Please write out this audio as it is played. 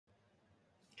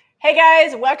Hey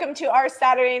guys, welcome to our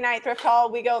Saturday night thrift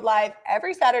haul. We go live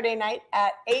every Saturday night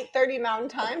at 8:30 Mountain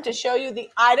Time to show you the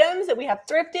items that we have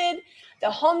thrifted, the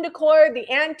home decor, the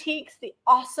antiques, the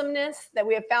awesomeness that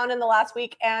we have found in the last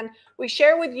week. And we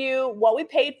share with you what we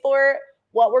paid for,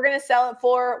 what we're going to sell it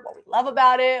for, what we love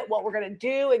about it, what we're going to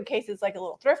do in case it's like a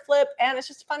little thrift flip. And it's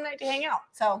just a fun night to hang out.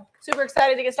 So super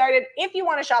excited to get started. If you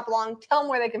want to shop along, tell them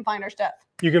where they can find our stuff.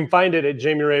 You can find it at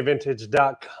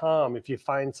JamieRayVintage.com. If you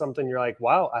find something you're like,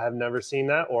 wow, I have never seen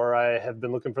that, or I have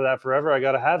been looking for that forever, I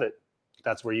got to have it.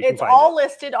 That's where you can find it. It's all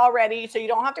listed already, so you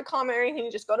don't have to comment or anything.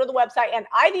 You just go to the website. And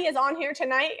Ivy is on here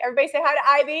tonight. Everybody say hi to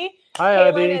Ivy. Hi,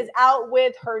 Caitlin Ivy. is out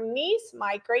with her niece.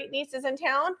 My great niece is in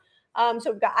town.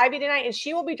 So we've got Ivy tonight, and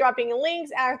she will be dropping links,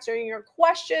 answering your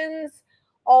questions,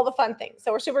 all the fun things.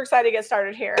 So we're super excited to get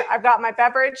started here. I've got my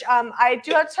beverage. I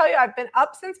do have to tell you, I've been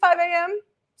up since 5 a.m.,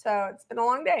 so it's been a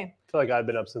long day. I feel like I've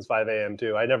been up since 5 a.m.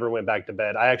 too. I never went back to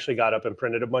bed. I actually got up and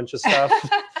printed a bunch of stuff.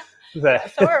 So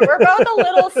we're both a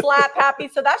little slap happy,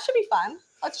 so that should be fun.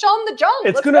 Let's show them the jump.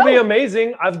 It's going to be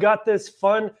amazing. I've got this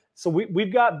fun. So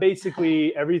we've got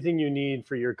basically everything you need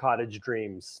for your cottage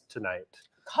dreams tonight.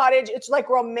 Cottage, it's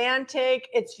like romantic.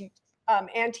 It's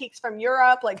antiques from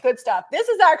Europe, like good stuff. This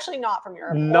is actually not from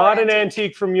Europe. Not an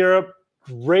antique from Europe.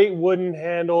 Great wooden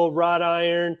handle, wrought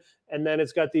iron. And then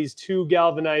it's got these two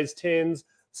galvanized tins.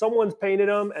 Someone's painted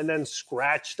them and then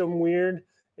scratched them weird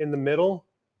in the middle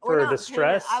for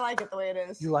distress. I like it the way it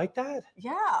is. You like that?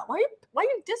 Yeah. Why are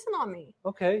you dissing on me?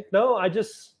 Okay. No, I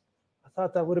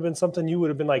thought that would have been something you would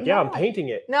have been like, yeah, I'm painting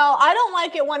it. No, I don't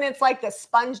like it when it's like the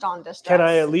sponged on distress. Can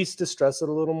I at least distress it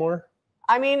a little more?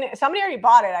 I mean, somebody already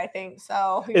bought it, I think.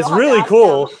 So it's really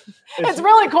cool. It's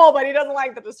really cool, but he doesn't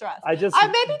like the distress. Maybe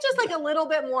just like a little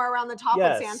bit more around the top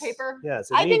with sandpaper. Yes.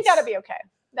 I think that'd be okay.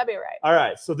 That'd be right. All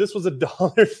right. So this was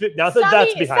 $1.50. Now that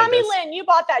that's behind us. Sammy Lynn, you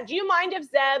bought that. Do you mind if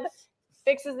Zeb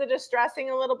fixes the distressing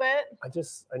a little bit? I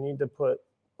need to put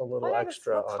a little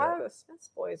extra on it. What color are the Smith's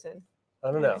boys in?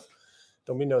 I don't know.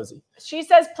 Don't be nosy. She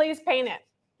says, please paint it.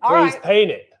 Please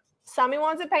paint it. Sammy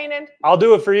wants it painted. I'll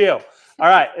do it for you. All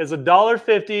right. It's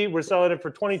 $1.50. We're selling it for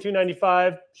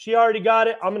 $22.95. She already got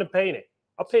it. I'm going to paint it.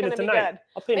 I'll paint it tonight.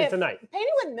 I'll paint it tonight. Paint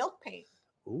it with milk paint.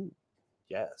 Ooh,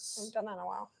 yes. I've done that in a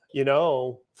while. You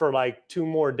know, for like 2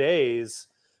 more days,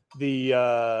 the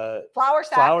flour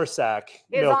sack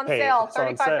is on paint. sale,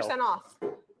 35% off.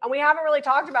 And we haven't really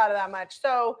talked about it that much.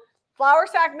 So flour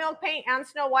sack milk paint and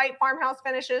Snow White farmhouse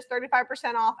finishes,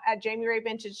 35% off at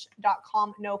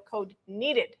JamieRayVintage.com. No code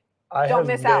needed. Don't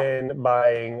miss out. I have been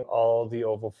buying all the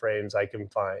oval frames I can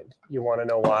find. You want to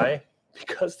know why?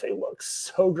 Because they look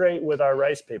so great with our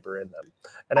rice paper in them.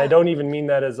 And I don't even mean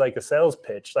that as like a sales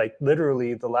pitch. Like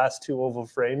literally the last 2 oval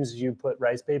frames you put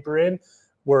rice paper in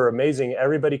were amazing.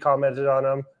 Everybody commented on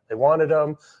them. They wanted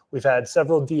them. We've had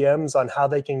several DMs on how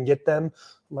they can get them.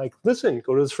 I'm like, listen,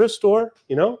 go to the thrift store,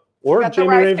 or Jamie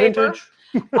Ray Vintage.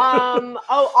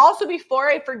 Also before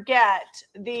I forget,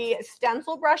 the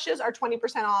stencil brushes are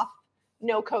 20% off.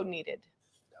 No code needed.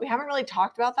 We haven't really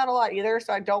talked about that a lot either,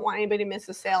 so I don't want anybody to miss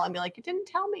a sale and be like, you didn't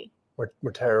tell me.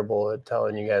 We're terrible at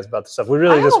telling you guys about the stuff. We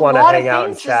really just want to hang out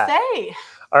and chat.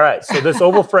 All right, so this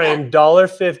oval frame,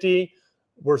 $1.50.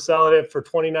 We're selling it for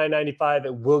 $29.95.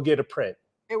 It will get a print.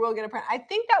 It will get a print. I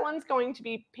think that one's going to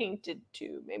be painted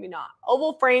too. Maybe not.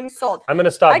 Oval frame sold. I'm going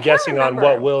to stop guessing on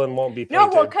what will and won't be painted. No,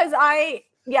 well, because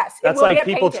yes, that's like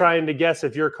people trying to guess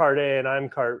if you're cart A and I'm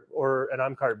cart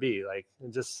B. Like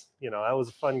just that was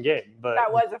a fun game, but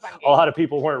that was a fun game. A lot of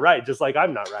people weren't right, just like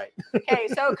I'm not right. Okay,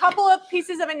 so a couple of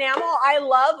pieces of enamel. I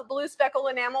love blue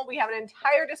speckled enamel. We have an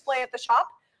entire display at the shop.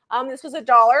 This was $1.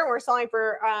 We're selling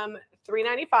for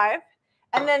 $3.95.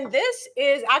 And then this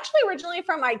is actually originally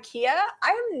from IKEA. I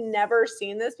have never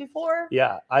seen this before.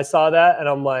 Yeah, I saw that and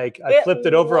I'm like, I flipped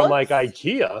it over. I'm like,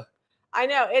 IKEA. I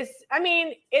know it's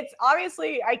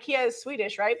obviously IKEA is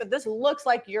Swedish, right? But this looks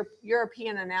like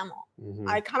European enamel. Mm-hmm.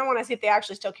 I kind of want to see if they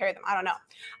actually still carry them. I don't know.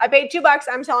 I paid $2.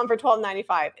 I'm selling for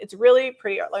 $12.95. It's really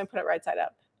pretty. Let me put it right side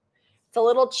up. It's a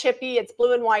little chippy. It's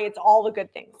blue and white. It's all the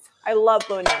good things. I love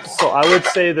blue enamel. So I would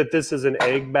say that this is an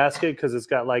egg basket because it's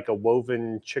got like a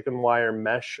woven chicken wire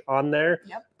mesh on there.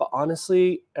 Yep. But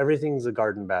honestly, everything's a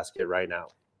garden basket right now.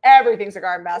 Everything's a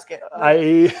garden basket.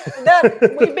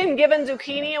 We've been giving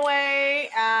zucchini away.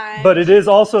 But it is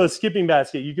also a skipping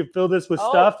basket. You can fill this with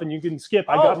stuff and you can skip.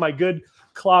 I got my good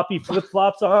cloppy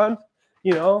flip-flops on,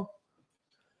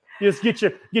 You just get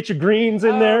your greens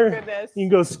in there. Goodness. You can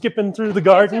go skipping through the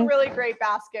garden. It's a really great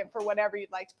basket for whatever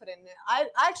you'd like to put in it. I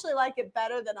actually like it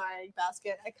better than our egg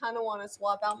basket. I kind of want to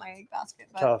swap out my egg basket.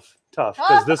 But Tough.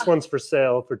 Because this one's for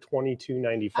sale for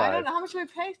 $22.95. I don't know. How much do we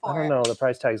pay for it? I don't know. The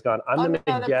price tag's gone. I'm going to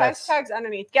guess. The price tag's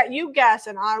underneath. You guess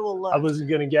and I will look. I was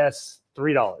going to guess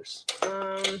 $3.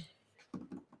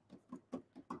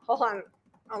 Hold on.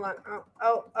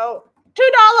 Oh.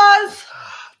 $2.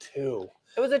 $2.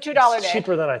 It was a $2 day.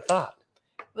 Cheaper than I thought.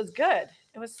 It was good.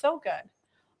 It was so good.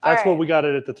 That's what we got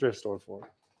it at the thrift store for.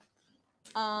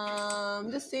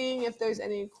 Just seeing if there's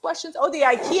any questions. Oh, the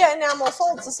IKEA enamel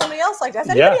sold. So somebody else liked it. Has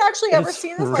anybody actually ever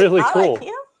seen this? Really cool.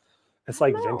 IKEA? It's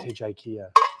like vintage IKEA.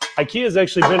 IKEA's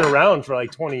actually been around for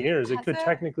like 20 years. It could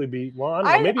technically be, well, I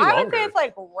don't know, maybe longer. I would say it's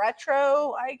like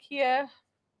retro IKEA. All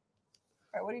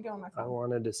right, what are you doing with my phone? I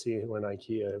wanted to see when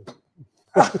IKEA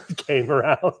came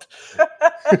around.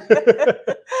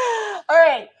 All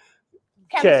right.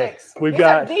 Okay,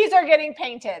 these are getting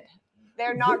painted.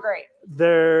 They're not great.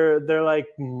 They're like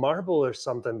marble or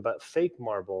something, but fake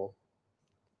marble.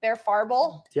 They're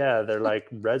farble? Yeah, they're like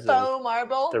resin. Faux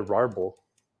marble? They're marble.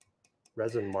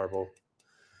 Resin marble.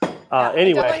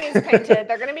 Anyway. Definitely needs painted.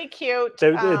 They're going to be cute.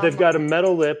 They've got a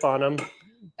metal lip on them.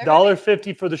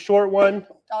 $1.50 for the short one.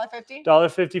 $1.50?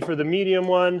 $1.50 for the medium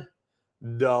one.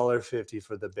 $1.50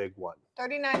 for the big one.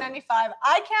 $39.95.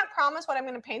 I can't promise what I'm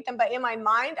going to paint them, but in my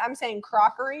mind, I'm saying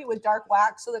crockery with dark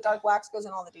wax, so the dark wax goes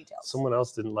in all the details. Someone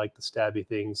else didn't like the stabby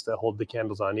things that hold the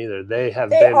candles on either. They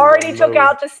already took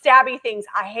out the stabby things.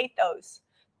 I hate those.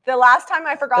 The last time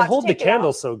I forgot to take it out. They hold the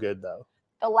candle so good, though.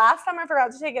 The last time I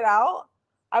forgot to take it out,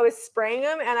 I was spraying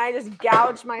them, and I just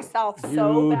gouged myself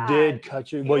so bad. You did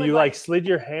cut you. Well, you like slid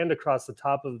your hand across the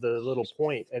top of the little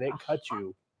point, and it cut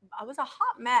you. I was a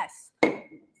hot mess.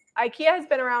 IKEA has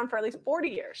been around for at least 40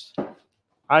 years.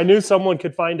 I knew someone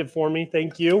could find it for me.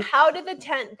 Thank you. How did the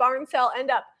tent barn sale end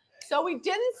up? So we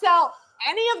didn't sell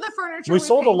any of the furniture. We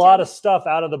sold a lot of stuff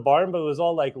out of the barn, but it was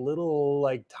all like little,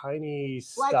 like tiny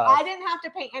stuff. Like I didn't have to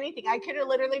paint anything. I could have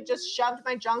literally just shoved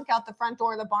my junk out the front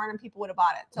door of the barn and people would have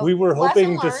bought it. So we were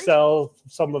hoping to sell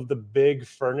some of the big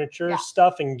furniture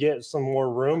stuff and get some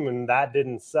more room, and that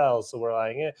didn't sell. So we're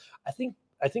like, I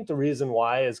think the reason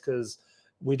why is because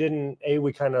we didn't,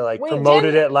 we kind of like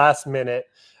promoted it last minute,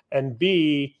 and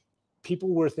B, people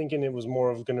were thinking it was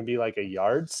more of going to be like a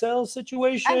yard sale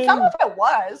situation. And some of it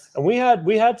was. And we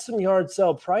had some yard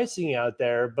sale pricing out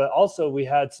there, but also we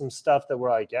had some stuff that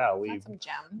we're like, yeah,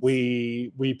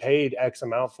 we paid X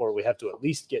amount for it. We have to at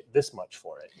least get this much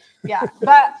for it. Yeah,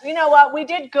 but you know what? We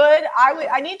did good.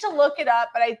 I need to look it up,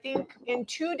 but I think in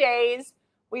 2 days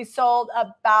we sold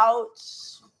about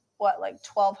like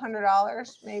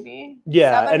 $1,200 maybe?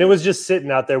 Yeah, and it was just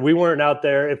sitting out there. We weren't out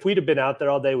there. If we'd have been out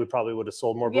there all day, we probably would have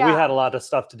sold more. But we had a lot of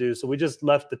stuff to do, so we just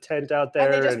left the tent out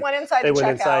there. And they just went inside. They went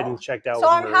inside and checked out. So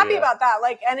I'm happy about that.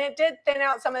 And it did thin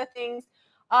out some of the things.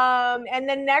 And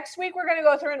then next week we're going to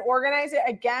go through and organize it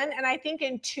again. And I think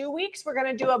in 2 weeks we're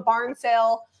going to do a barn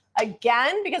sale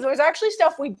again, because there was actually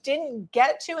stuff we didn't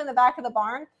get to in the back of the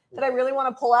barn that I really want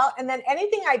to pull out. And then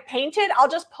anything I painted, I'll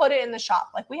just put it in the shop.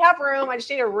 Like we have room. I just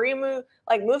need to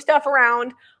move stuff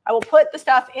around. I will put the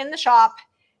stuff in the shop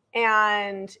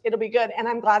and it'll be good. And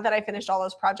I'm glad that I finished all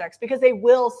those projects because they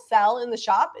will sell in the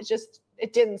shop. It's just,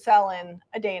 it didn't sell in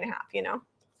a day and a half,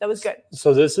 That was good.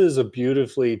 So this is a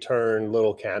beautifully turned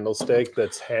little candlestick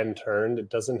that's hand turned. It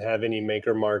doesn't have any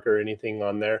maker mark or anything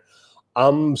on there.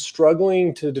 I'm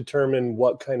struggling to determine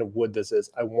what kind of wood this is.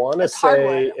 I want to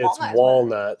say it's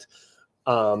walnut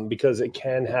because it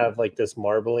can have like this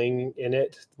marbling in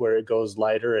it where it goes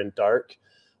lighter and dark.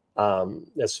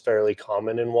 It's fairly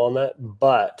common in walnut,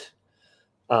 but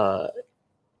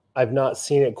I've not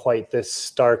seen it quite this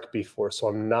stark before, so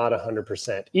I'm not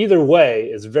 100%. Either way,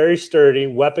 it's very sturdy,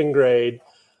 weapon grade.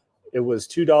 It was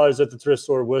 $2 at the thrift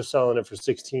store. We're selling it for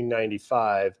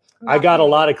 $16.95. I got a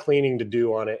lot of cleaning to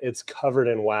do on it. It's covered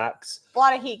in wax. A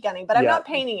lot of heat gunning, but I'm not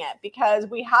painting it because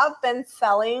we have been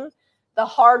selling the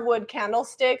hardwood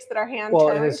candlesticks that are hand turned. Well,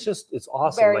 and it's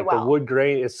awesome. The wood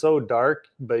grain is so dark,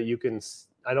 but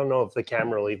I don't know if the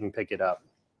camera will even pick it up.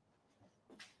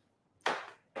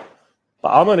 But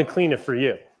I'm going to clean it for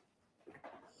you.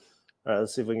 All right,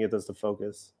 let's see if we can get this to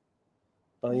focus.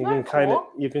 Well, you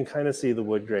can kind of see the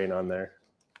wood grain on there.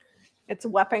 It's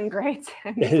weapon grade.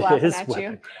 He's laughing at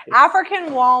you.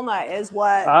 African walnut is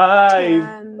what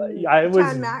I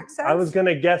was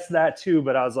gonna guess that too,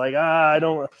 but I was like,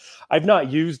 I've not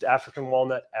used African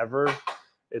walnut ever.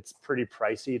 It's pretty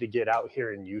pricey to get out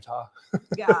here in Utah.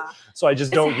 Yeah. So I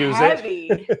just don't use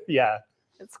it. Yeah.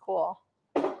 It's cool.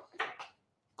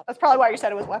 That's probably why you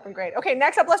said it was weapon grade. Okay,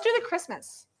 next up, let's do the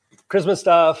Christmas. Christmas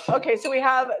stuff. Okay, so we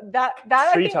have that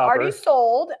I Tree think topper. already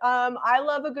sold. I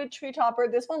love a good tree topper.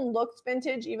 This one looks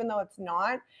vintage, even though it's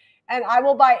not. And I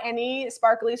will buy any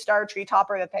sparkly star tree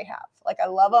topper that they have. Like, I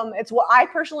love them. It's what I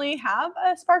personally have,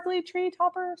 a sparkly tree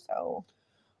topper. So,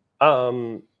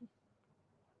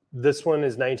 this one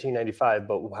is $19.95,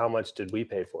 but how much did we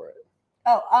pay for it?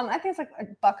 oh, I think it's like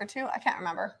 $1 or $2. I can't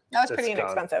remember. That was pretty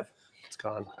inexpensive. It's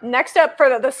gone. Next up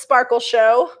for the sparkle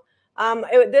show,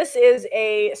 this is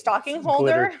a stocking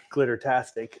holder.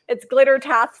 Glitter-tastic. It's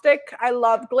glitter-tastic. I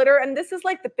love glitter, and this is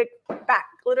like the big fat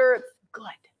glitter. It's good.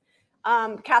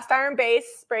 Cast iron base,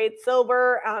 sprayed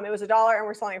silver. It was $1, and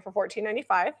we're selling it for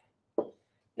 $14.95.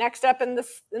 Next up in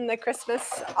the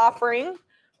Christmas offering,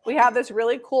 we have this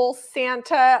really cool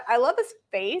Santa. I love his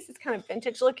face. It's kind of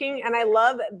vintage looking, and I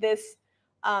love this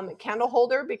candle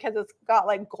holder because it's got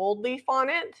like gold leaf on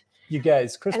it. You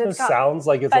guys, Christmas sounds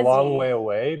like it's a long way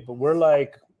away, but we're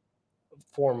like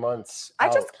 4 months out.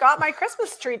 I just got my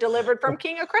Christmas tree delivered from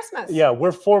King of Christmas. Yeah,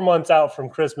 we're 4 months out from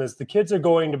Christmas. The kids are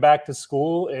going back to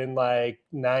school in like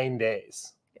 9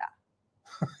 days.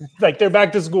 Yeah. Like they're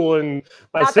back to school, and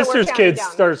my sister's kids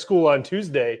start school on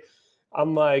Tuesday.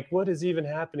 I'm like, what is even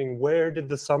happening? Where did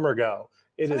the summer go?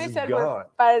 Somebody is gone. We're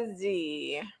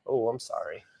fuzzy. Oh, I'm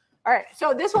sorry. All right,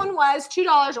 so this one was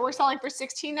 $2, and we're selling for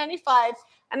 $16.95.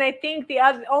 And I think the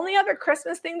only other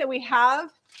Christmas thing that we have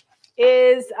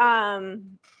is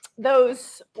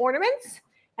those ornaments.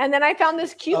 And then I found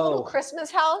this cute little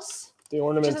Christmas house. The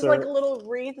ornaments just like a little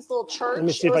wreath, this little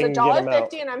church. It was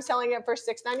 $1.50, and I'm selling it for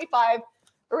 $6.95.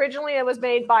 Originally, it was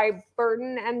made by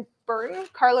Burton and Burton,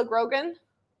 Carla Grogan.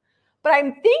 But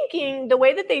I'm thinking the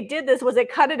way that they did this was they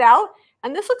cut it out.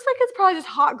 And this looks like it's probably just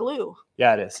hot glue.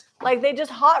 Yeah, it is. Like they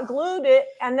just hot glued it,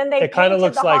 and then they. It kind of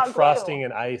looks like frosting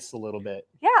and ice a little bit.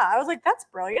 Yeah, I was like, that's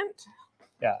brilliant.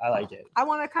 Yeah, I like it. I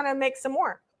want to kind of make some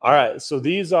more. All right, so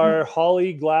these are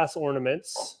holly glass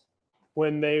ornaments.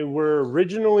 When they were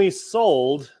originally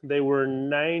sold, they were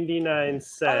 99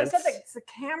 cents. Oh, they said the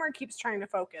camera keeps trying to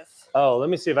focus. Oh, let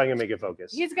me see if I can make it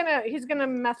focus. He's gonna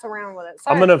mess around with it.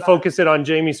 I'm gonna focus it on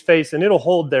Jamie's face, and it'll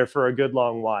hold there for a good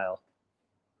long while.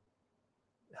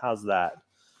 How's that?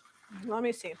 Let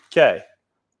me see. Okay.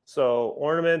 So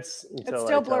ornaments. It's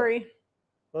still blurry.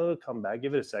 Oh, come back.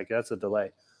 Give it a second. That's a delay.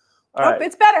 All right.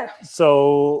 It's better.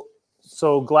 So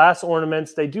glass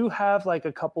ornaments, they do have like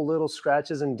a couple little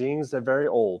scratches and dings. They're very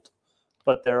old,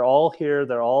 but they're all here.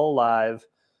 They're all alive.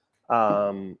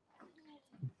 And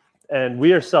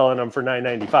we are selling them for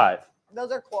 $9.95.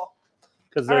 Those are cool.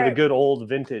 Because they're the good old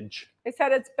vintage. They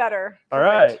said it's better. All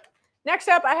right. Next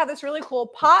up, I have this really cool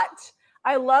pot.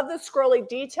 I love the scrolly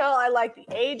detail. I like the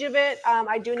age of it.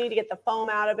 I do need to get the foam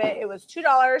out of it. It was $2,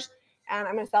 and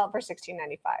I'm going to sell it for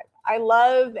 $16.95. I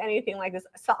love anything like this.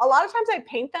 So a lot of times I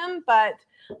paint them, but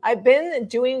I've been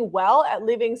doing well at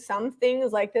leaving some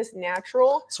things like this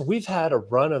natural. So we've had a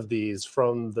run of these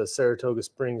from the Saratoga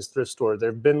Springs thrift store.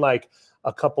 There've been like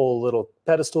a couple little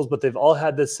pedestals, but they've all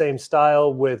had the same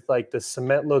style with like the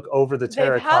cement look over the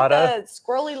terracotta. They've had the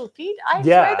squirrely feet. I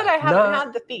swear that I haven't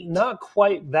had the feet. Not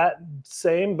quite that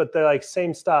same, but they're like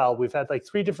same style. We've had like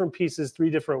 3 different pieces,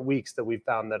 3 different weeks that we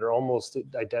found that are almost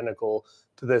identical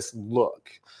to this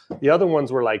look. The other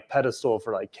ones were like pedestal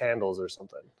for like candles or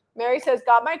something. Mary says,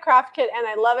 got my craft kit and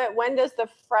I love it. When does the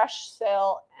fresh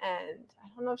sale end? I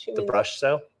don't know if she means the brush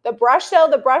sale. The brush sale.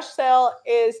 The brush sale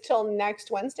is till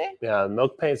next Wednesday. Yeah, the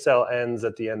milk paint sale ends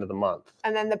at the end of the month.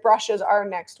 And then the brushes are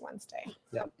next Wednesday.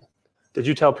 Yeah. Did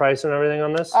you tell price and everything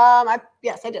on this?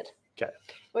 Yes, I did. Okay.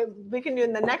 We can do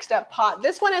in the next up pot.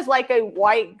 This one is like a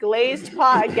white glazed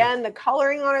pot. Again, the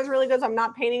coloring on it is really good, so I'm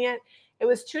not painting it. It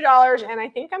was $2, and I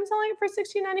think I'm selling it for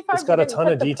 $16.95. It's got a ton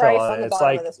of detail on it. It's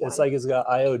like it's got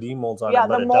IOD molds on it. Yeah,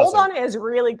 the mold on it is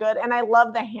really good, and I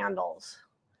love the handles.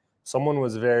 Someone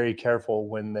was very careful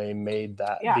when they made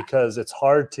that because it's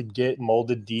hard to get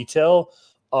molded detail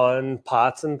on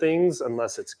pots and things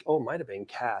unless it's it might have been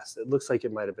cast. It looks like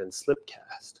it might have been slip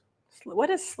cast.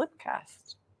 What is slip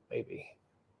cast? Maybe.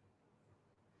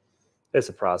 It's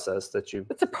a process that you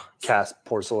cast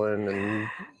porcelain and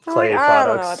clay products. I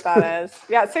don't know what that is.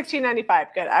 Yeah,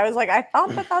 $16.95. Good. I was like, I thought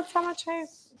that's how much I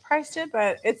priced it,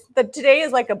 but today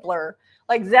is like a blur.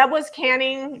 Like Zeb was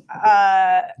canning.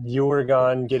 You were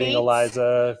gone getting beets.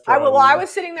 Eliza. I was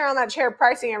sitting there on that chair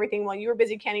pricing everything while you were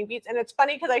busy canning beets. And it's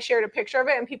funny because I shared a picture of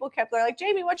it and people they're like,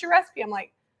 Jamie, what's your recipe? I'm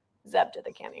like, Zeb did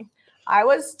the canning. I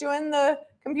was doing the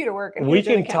computer work. And we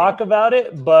can talk about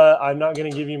it, but I'm not going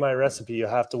to give you my recipe. You'll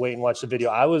have to wait and watch the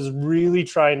video. I was really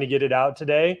trying to get it out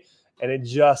today, and it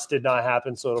just did not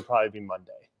happen, so it'll probably be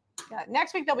Monday. Yeah,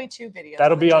 next week there'll be 2 videos.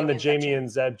 That'll be on the Jamie and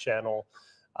Zeb channel.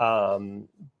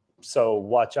 So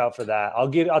watch out for that.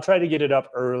 I'll try to get it up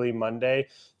early Monday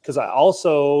because I'll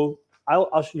show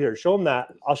them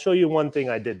that. I'll show you one thing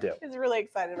I did do. He's really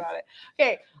excited about it.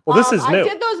 Okay. Well, this is new. I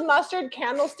did those mustard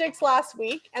candlesticks last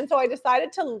week, and so I decided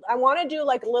I want to do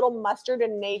like a little mustard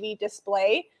and navy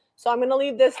display. So I'm going to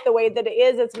leave this the way that it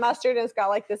is. It's mustard and it's got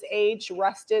like this aged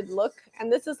rusted look.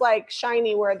 And this is like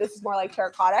shiny where this is more like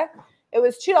terracotta. It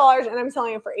was $2 and I'm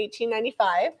selling it for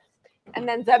 $18.95. And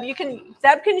then Zeb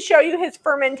can show you his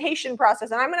fermentation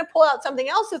process. And I'm going to pull out something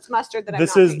else that's mustard that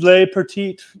this is Le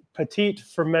Petite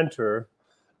Fermenter.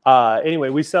 Anyway,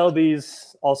 we sell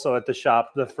these also at the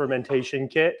shop, the fermentation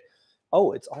kit.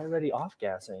 Oh, it's already off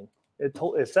gassing. It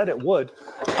said it would.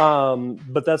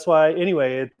 But that's why,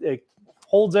 anyway, it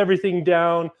holds everything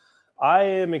down. I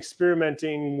am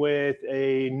experimenting with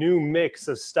a new mix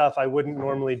of stuff I wouldn't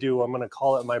normally do. I'm going to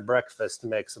call it my breakfast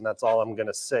mix, and that's all I'm going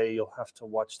to say. You'll have to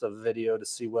watch the video to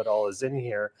see what all is in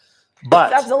here. But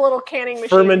that's a little canning machine.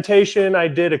 Fermentation, I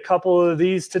did a couple of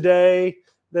these today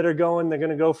that are going. They're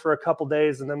going to go for a couple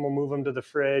days, and then we'll move them to the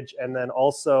fridge. And then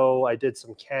also I did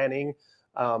some canning.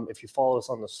 If you follow us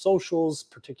on the socials,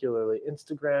 particularly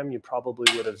Instagram, you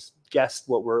probably would have guessed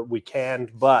what we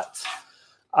canned, but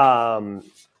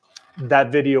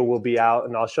that video will be out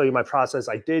and I'll show you my process.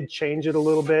 I did change it a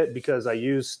little bit because I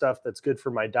use stuff that's good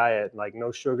for my diet, like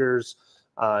no sugars,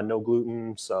 no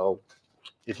gluten. So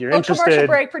if you're interested. Commercial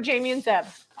break for Jamie and Zeb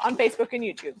on Facebook and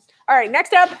YouTube. All right,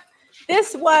 next up,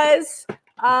 this was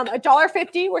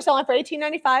 $1.50. We're selling for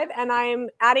 $18.95 and I'm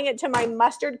adding it to my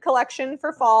mustard collection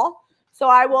for fall. So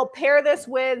I will pair this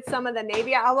with some of the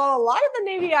navy, although a lot of the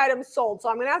navy items sold. So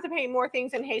I'm going to have to paint more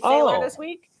things in Hey Sailor this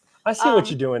week. I see what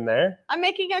you're doing there. I'm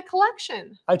making a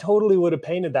collection. I totally would have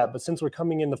painted that, but since we're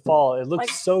coming in the fall, it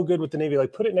looks so good with the navy.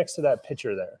 Like put it next to that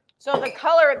picture there. So the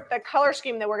color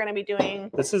scheme that we're going to be doing.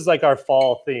 This is like our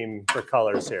fall theme for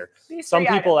colors here. Some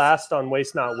people asked on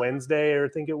Waste Not Wednesday, or I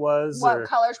think it was. What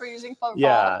colors we're using for fall?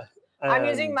 Yeah. I'm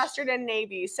using mustard and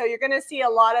navy. So you're going to see a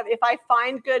lot of, if I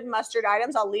find good mustard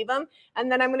items, I'll leave them.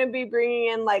 And then I'm going to be bringing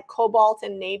in like cobalt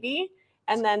and navy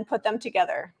and then put them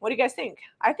together. What do you guys think?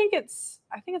 I think it's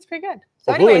pretty good.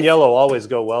 So well, blue and yellow always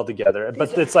go well together,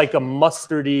 but it's like a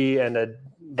mustardy and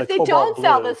if they don't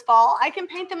sell this fall, I can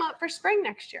paint them up for spring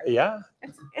next year. Yeah.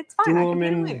 It's fine.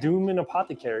 Do them in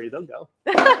apothecary. They'll go.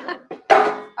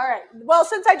 All right. Well,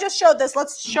 since I just showed this,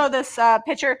 let's show this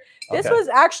picture. This was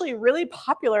actually really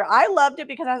popular. I loved it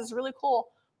because it has this really cool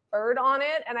bird on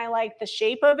it, and I like the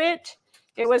shape of it.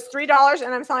 It was $3,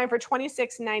 and I'm selling it for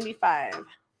 $26.95.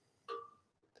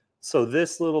 So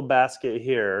this little basket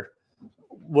here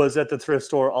was at the thrift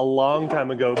store a long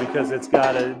time ago because it's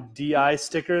got a DI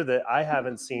sticker that I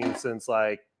haven't seen since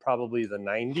like probably the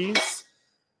 90s.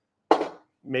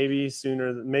 Maybe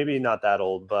sooner, maybe not that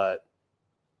old, but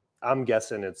I'm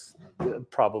guessing it's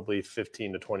probably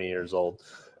 15 to 20 years old.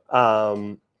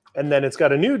 And then it's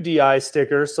got a new DI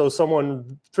sticker. So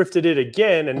someone thrifted it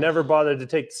again and never bothered to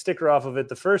take the sticker off of it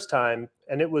the first time.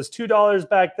 And it was $2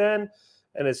 back then.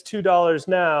 And it's $2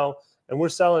 now. And we're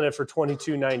selling it for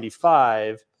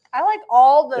 $22.95. I like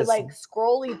all the like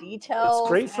scrolly details. It's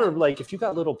great for like, if you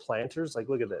got little planters, like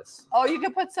look at this. Oh, you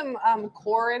could put some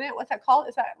core in it. What's that called?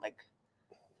 Is that like,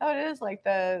 oh, it is like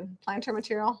the planter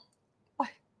material?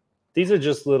 These are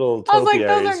just little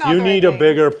topiaries. Like, you need a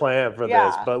bigger plant for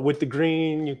this, but with the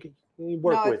green, you can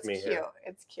work with me here.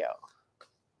 It's cute.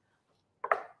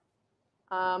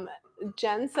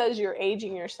 Jen says you're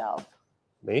aging yourself.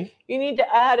 Me? You need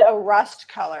to add a rust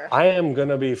color. I am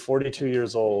gonna be 42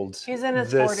 years old. He's in his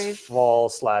this 40s.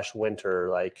 Fall/winter.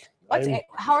 Like,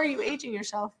 how are you aging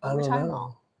yourself? I don't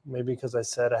know. Maybe because I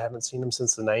said I haven't seen him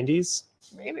since the 90s.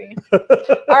 Maybe.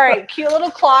 All right, cute little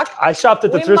clock. I shopped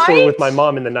at the thrift store with my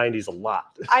mom in the 90s a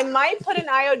lot. I might put an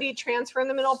IOD transfer in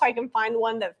the middle if I can find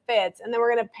one that fits. And then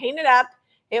we're going to paint it up.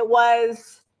 It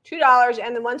was $2.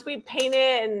 And then once we paint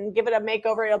it and give it a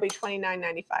makeover, it'll be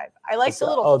 $29.95. I like the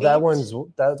little feet. that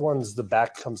one's the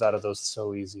back comes out of those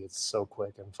so easy. It's so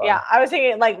quick and fun. Yeah, I was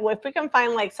thinking like if we can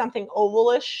find like something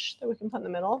ovalish that we can put in the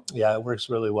middle. Yeah, it works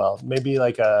really well. Maybe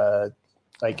like a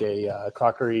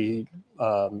crockery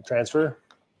transfer.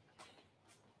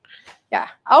 Yeah.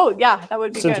 Oh, yeah, that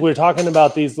would be Since good. we're talking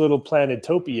about these little planted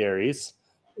topiaries,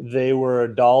 they were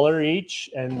 $1 each,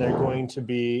 and they're going to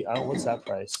be, what's that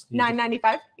price?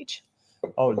 $9.95 each.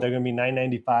 Oh, they're going to be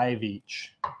 $9.95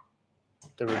 each.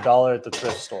 They were $1 at the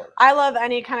thrift store. I love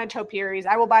any kind of topiaries.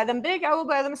 I will buy them big. I will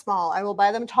buy them small. I will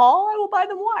buy them tall. I will buy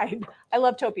them wide. I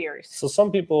love topiaries. So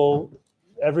some people,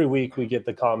 every week we get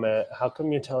the comment, how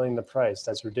come you're telling the price?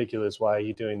 That's ridiculous. Why are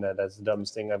you doing that? That's the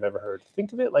dumbest thing I've ever heard.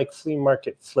 Think of it like flea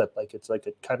market flip. Like it's like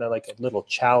a kind of like a little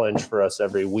challenge for us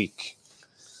every week.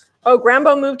 Oh,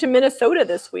 Grambo moved to Minnesota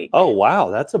this week. Oh, wow.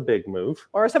 That's a big move.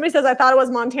 Or somebody says, I thought it was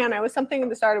Montana. It was something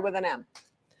that started with an M.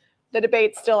 The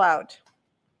debate's still out.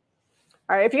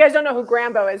 All right. If you guys don't know who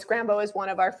Grambo is one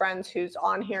of our friends who's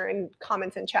on here and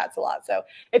comments and chats a lot. So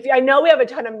I know we have a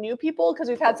ton of new people because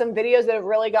we've had some videos that have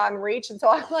really gotten reach. And so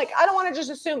I'm like, I don't want to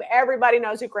just assume everybody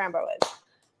knows who Grambo is.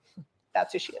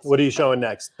 That's who she is. What are you showing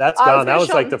next? That's gone. That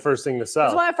was like the first thing to sell.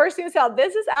 This is one of the first things to sell.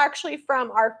 This is actually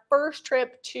from our first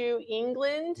trip to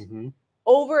England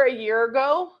over a year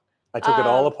ago. I took it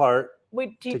all apart.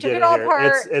 You took it all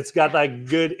apart. It's got like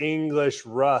good English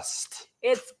rust.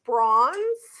 It's bronze,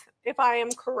 if I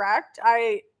am correct.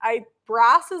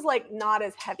 Brass is like not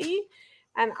as heavy,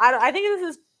 and I think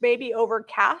this is maybe over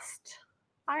cast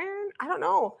iron. I don't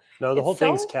know. No, the whole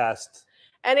thing's cast.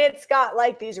 And it's got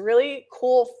like these really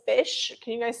cool fish.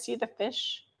 Can you guys see the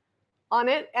fish on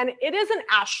it? And it is an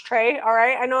ashtray, all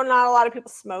right? I know not a lot of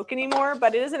people smoke anymore,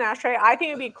 but it is an ashtray. I think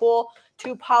it would be cool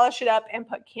to polish it up and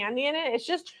put candy in it. It's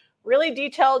just really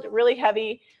detailed, really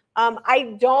heavy.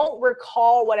 I don't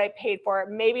recall what I paid for it.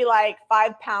 Maybe like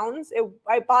 £5.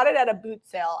 I bought it at a boot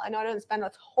sale. I know I didn't spend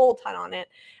a whole ton on it.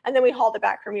 And then we hauled it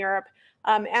back from Europe.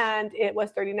 And it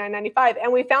was $39.95,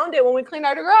 and we found it when we cleaned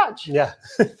out our garage. Yeah,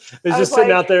 it's just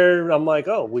sitting out there. I'm like,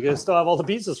 oh, we can still have all the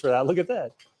pieces for that. Look at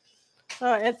that.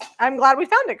 I'm glad we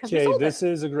found it because we sold this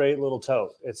is a great little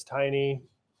tote. It's tiny.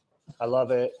 I love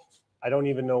it. I don't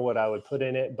even know what I would put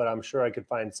in it, but I'm sure I could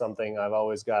find something. I've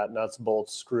always got nuts,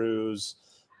 bolts, screws,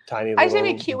 tiny. I just think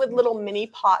it'd be cute with little mini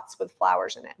pots with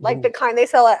flowers in it, like the kind they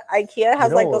sell at IKEA.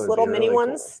 Has like those little mini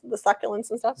ones, the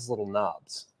succulents and stuff. Those little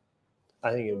knobs.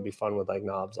 I think it would be fun with like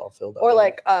knobs all filled up. Or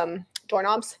like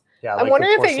doorknobs. Yeah. I'm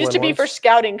wondering if it used to be for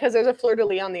scouting because there's a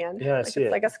fleur-de-lis on the end. Yeah, I see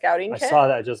it. Like a scouting kit. I saw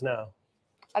that just now.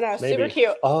 I know, super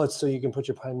cute. Oh, it's so you can put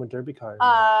your Pinewood Derby card.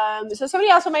 So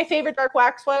somebody asked what my favorite dark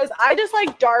wax was. I just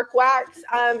like dark wax.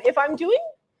 If I'm doing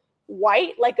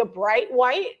white, like a bright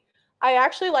white, I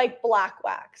actually like black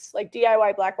wax, like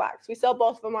DIY black wax. We sell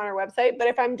both of them on our website. But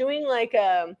if I'm doing like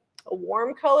a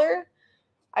warm color,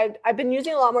 I've been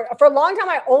using a lot more. For a long time,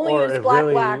 I only used black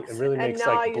wax. It really makes and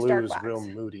now like I use dark blues wax. real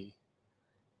moody.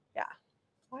 Yeah.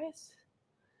 Why is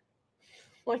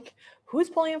like who's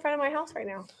pulling in front of my house right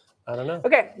now? I don't know.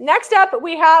 Okay, next up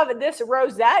we have this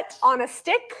rosette on a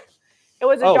stick. It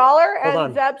was $1,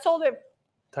 and Zeb sold it.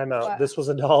 Time out. This was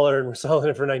 $1, and we're selling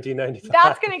it for $19.95.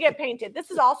 That's going to get painted. This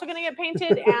is also going to get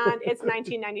painted, and it's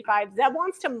 $19.95. Zeb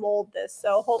wants to mold this,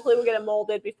 so hopefully we'll get it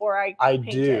molded before I paint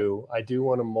it. I do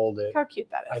want to mold it. How cute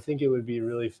that is. I think it would be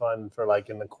really fun for like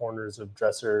in the corners of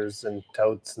dressers and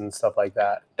totes and stuff like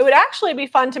that. It would actually be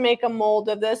fun to make a mold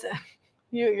of this.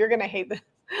 You're going to hate this.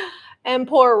 And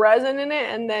pour resin in it,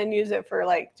 and then use it for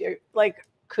like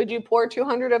could you pour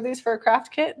 200 of these for a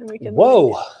craft kit? And we can.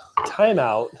 Whoa! Time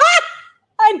out.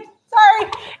 I'm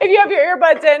sorry. If you have your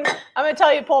earbuds in, I'm going to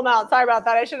tell you to pull them out. Sorry about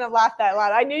that. I shouldn't have laughed that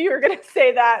loud. I knew you were going to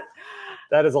say that.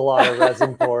 That is a lot of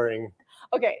resin pouring.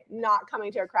 Okay, not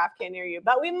coming to a craft kit near you,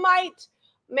 but we might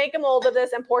make a mold of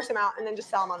this and pour some out and then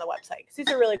just sell them on the website because these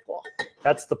are really cool.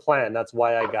 That's the plan. That's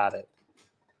why I got it.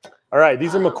 All right,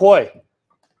 these are McCoy.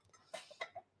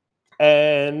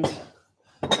 And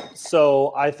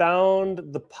so I found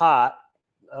the pot.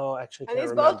 Oh, actually, I can't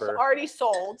remember. And these both already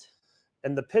sold.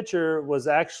 And the picture was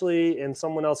actually in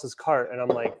someone else's cart. And I'm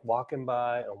like walking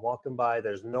by.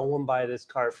 There's no one by this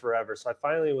cart forever. So I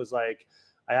finally was like,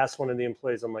 I asked one of the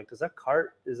employees, I'm like, does that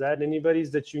cart, is that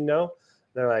anybody's that you know?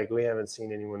 They're like, we haven't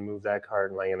seen anyone move that cart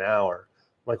in like an hour.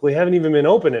 I'm like, we haven't even been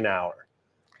open an hour.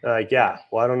 They're like, yeah,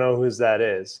 well, I don't know whose that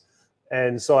is.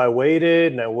 And so I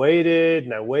waited and I waited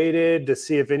and I waited to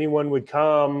see if anyone would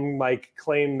come, like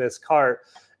claim this cart.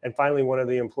 And finally, one of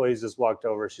the employees just walked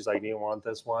over. She's like, do you want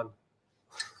this one?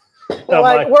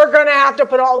 Like, we're going to have to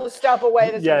put all the stuff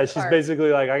away. Yeah, she's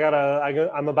basically like,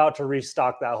 I'm about to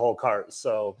restock that whole cart.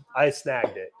 So I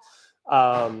snagged it.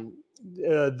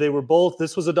 They were both,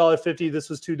 this was $1.50. This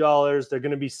was $2. They're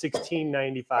going to be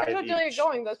 $16.95 Where's Adelia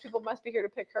going? Those people must be here to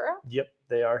pick her up. Yep,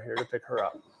 they are here to pick her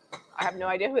up. I have no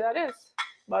idea who that is,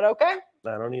 but okay.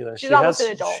 I don't either. She's almost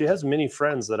an adult. She has many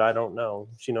friends that I don't know.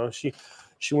 You know, she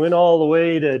went all the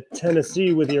way to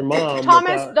Tennessee with your mom.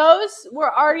 Thomas, those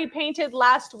were already painted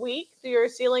last week. Your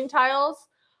ceiling tiles.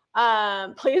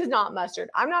 Please not mustard.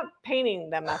 I'm not painting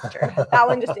them mustard. That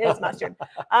one just is mustard.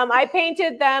 I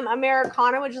painted them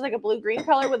Americana, which is like a blue-green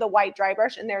color with a white dry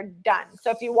brush, and they're done.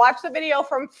 So if you watch the video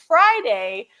from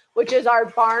Friday, which is our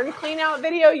barn clean out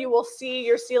video, you will see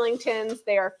your ceiling tins.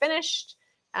 They are finished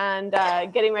and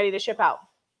getting ready to ship out.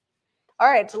 All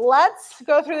right, so let's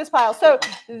go through this pile. So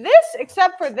this,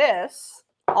 except for this,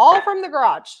 all from the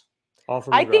garage. All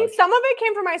from the garage. I think some of it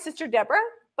came from my sister Deborah,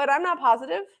 but I'm not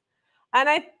positive. And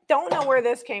I don't know where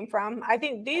this came from. I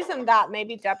think these and that,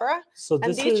 maybe Deborah. So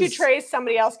and these two trays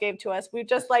somebody else gave to us. We've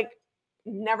just like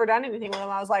never done anything with them.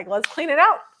 I was like, let's clean it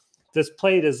out. This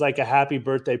plate is like a happy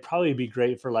birthday. Probably be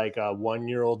great for like a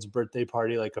 1-year-old's birthday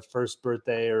party, like a first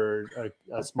birthday or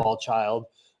a small child.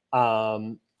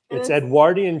 It's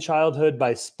Edwardian Childhood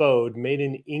by Spode, made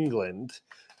in England.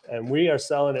 And we are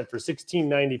selling it for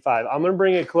 $16.95. I'm going to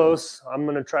bring it close. I'm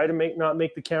going to try to not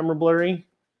make the camera blurry.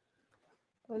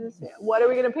 What are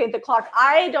we going to paint the clock?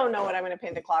 I don't know what I'm going to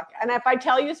paint the clock. And if I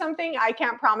tell you something, I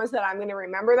can't promise that I'm going to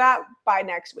remember that by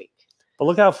next week. But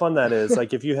look how fun that is.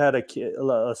 Like if you had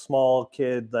a small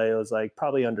kid that was like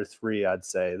probably under 3, I'd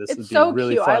say this would be so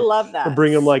really cute. fun. I love that. To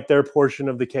bring them like their portion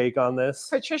of the cake on this.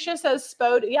 Patricia says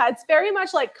Spode. Yeah, it's very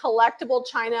much like collectible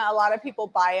china. A lot of people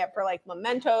buy it for like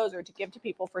mementos or to give to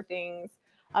people for things.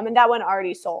 And that one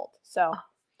already sold. So,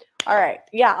 all right.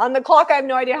 Yeah, on the clock, I have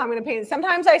no idea how I'm going to paint.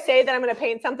 Sometimes I say that I'm going to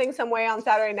paint something some way on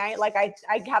Saturday night. Like I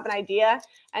have an idea.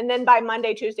 And then by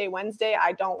Monday, Tuesday, Wednesday,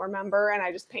 I don't remember. And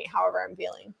I just paint however I'm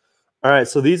feeling. All right,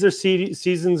 so these are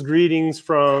season's greetings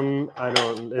from, I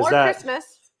don't, is that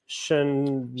Christmas?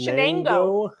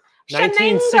 Shenango?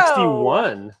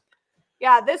 1961.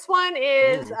 Yeah, this one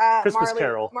is Christmas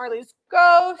Carol. Marley's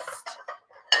Ghost.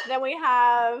 Then we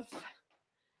have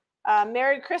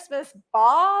Merry Christmas,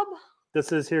 Bob.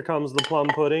 This is Here Comes the Plum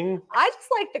Pudding. I just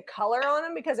like the color on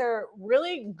them because they're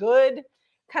really good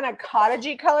kind of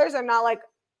cottagey colors. They're not like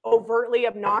overtly,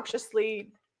 obnoxiously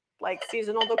like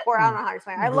seasonal decor. I don't know how to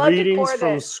explain it. I love decor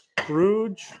from that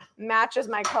Scrooge matches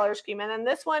my color scheme. And then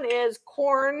this one is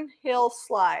Cornhill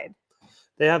Slide.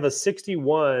 They have a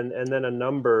 61 and then a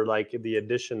number like the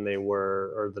edition they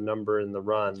were, or the number in the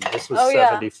run. This was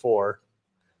 74.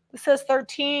 This says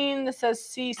 13. This says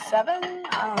C7.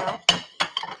 I don't know.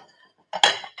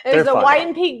 There's a white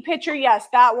and pink picture. Yes,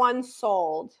 that one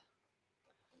sold.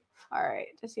 All right.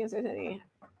 Just see if there's any.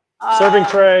 Serving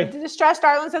tray. Distressed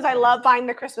Darling says, I love buying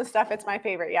the Christmas stuff. It's my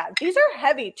favorite. Yeah, these are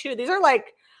heavy too. These are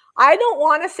like, I don't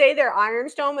want to say they're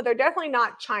ironstone, but they're definitely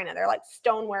not china. They're like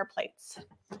stoneware plates.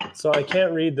 So I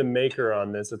can't read the maker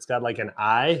on this. It's got like an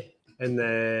I and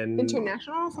then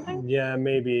international or something. Yeah,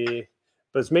 maybe,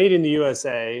 but it's made in the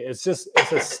USA. It's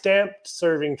a stamped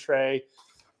serving tray.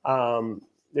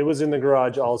 It was in the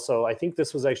garage also. I think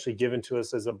this was actually given to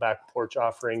us as a back porch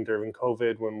offering during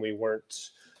COVID when we weren't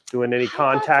doing any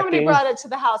contacting. Somebody brought it to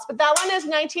the house, but that one is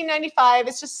 $19.95.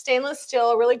 It's just stainless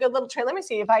steel, a really good little tray. Let me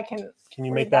see if I can. Can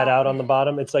you make that out on the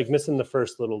bottom? It's like missing the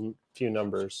first little few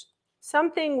numbers.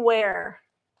 Something ware,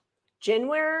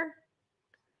 ginware,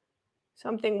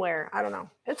 something ware. I don't know.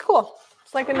 It's cool.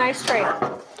 It's like a nice tray,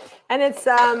 and it's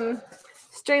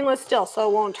stainless steel, so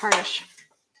it won't tarnish.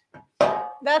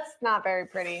 That's not very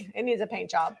pretty. It needs a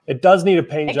paint job. It does need a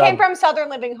paint job. It came from Southern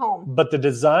Living Home. But the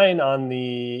design on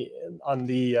the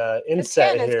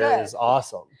inset here is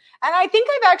awesome. And I think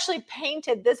I've actually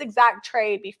painted this exact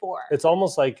tray before. It's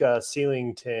almost like a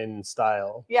ceiling tin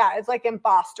style. Yeah, it's like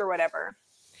embossed or whatever.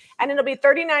 And it'll be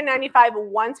 $39.95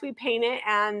 once we paint it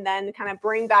and then kind of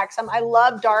bring back some. I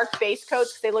love dark base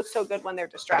coats because they look so good when they're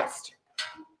distressed.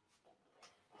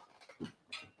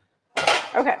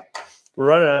 Okay. We're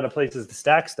running out of places to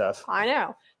stack stuff. I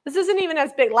know. This isn't even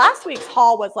as big. Last week's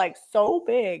haul was like so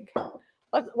big. Well,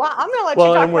 I'm going to let you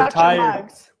talk about your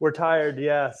mugs. We're tired,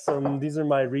 yeah. So these are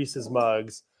my Reese's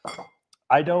mugs.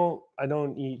 I don't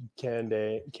eat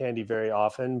candy very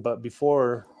often, but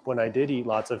before, when I did eat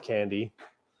lots of candy,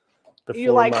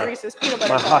 you like Reese's peanut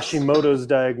butter cups. My Hashimoto's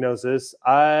diagnosis,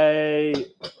 I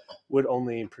would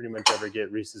only pretty much ever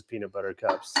get Reese's peanut butter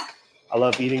cups. I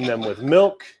love eating them with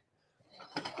milk.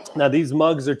 Now, these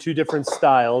mugs are two different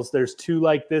styles. There's two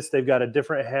like this. They've got a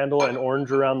different handle and orange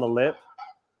around the lip.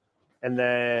 And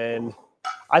then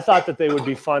I thought that they would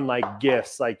be fun like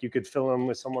gifts. Like you could fill them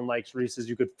with someone likes Reese's.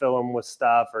 You could fill them with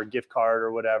stuff or a gift card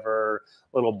or whatever,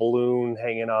 little balloon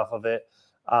hanging off of it.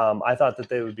 I thought that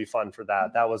they would be fun for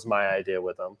that. That was my idea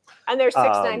with them. And they're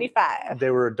 $6.95. They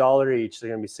were $1 each.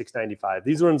 They're going to be $6.95.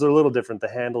 These ones are a little different. The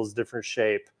handle's different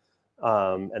shape.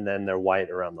 And then they're white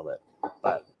around the lip.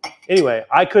 But anyway,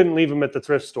 I couldn't leave them at the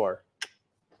thrift store.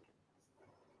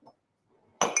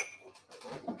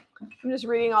 I'm just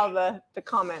reading all the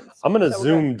comments. I'm going to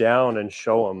zoom down and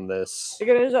show them this.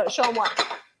 You're going to show them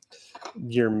what?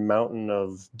 Your mountain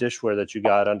of dishware that you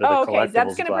got under the collectibles glass.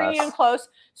 That's going to bring you in close.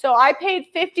 So I paid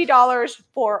 $50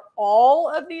 for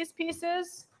all of these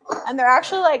pieces. And they're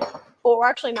actually like, well,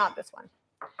 actually not this one.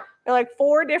 They're like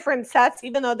 4 different sets,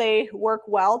 even though they work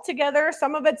well together.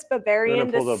 Some of it's Bavarian. You're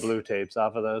gonna pull the blue tapes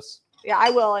off of those. Yeah, I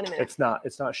will in a minute.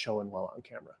 It's not showing well on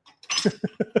camera.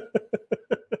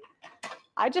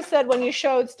 I just said when you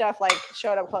showed stuff, like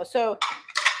show it up close. So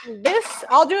this,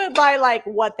 I'll do it by like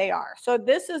what they are. So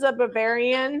this is a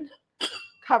Bavarian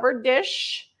covered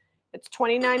dish. It's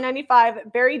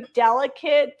 $29.95. Very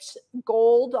delicate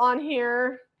gold on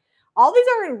here. All these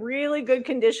are in really good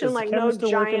condition, like no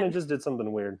giant. It just did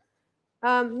something weird.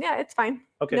 Yeah, it's fine.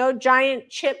 Okay. No giant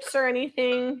chips or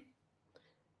anything.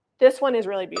 This one is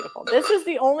really beautiful. This is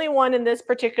the only one in this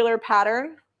particular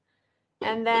pattern.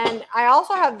 And then I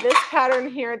also have this pattern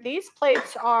here. These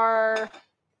plates are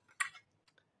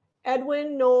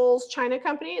Edwin Knowles China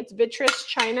Company. It's vitreous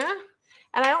china.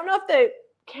 And I don't know if the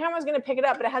camera's going to pick it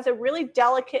up, but it has a really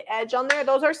delicate edge on there.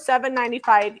 Those are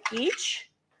 $7.95 each.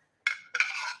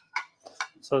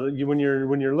 So when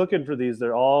you're looking for these,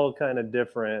 they're all kind of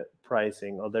different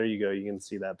pricing. Oh, there you go. You can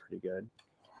see that pretty good.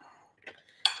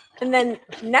 And then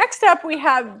next up, we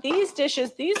have these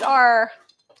dishes. These are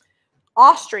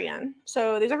Austrian.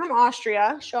 So these are from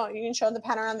Austria. You can show the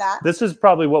pattern on that. This is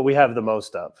probably what we have the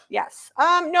most of. Yes.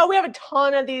 No, we have a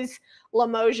ton of these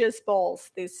Limoges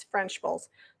bowls, these French bowls.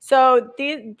 So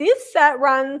this set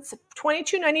runs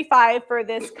 $22.95 for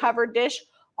this covered dish,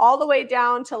 all the way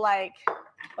down to like,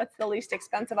 what's the least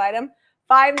expensive item?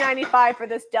 $5.95 for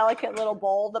this delicate little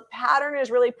bowl. The pattern is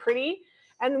really pretty.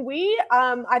 And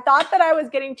I thought that I was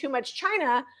getting too much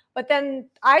china, but then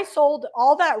I sold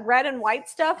all that red and white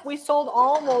stuff. We sold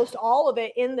almost all of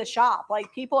it in the shop.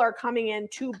 Like people are coming in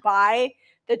to buy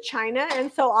the china.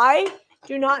 And so I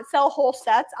do not sell whole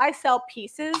sets. I sell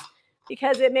pieces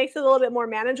because it makes it a little bit more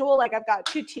manageable. Like I've got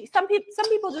two teas. Some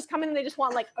people just come in and they just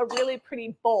want like a really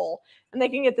pretty bowl, and they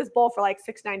can get this bowl for like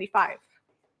 $6.95,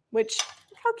 which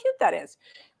how cute that is.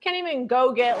 Can't even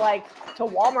go get like to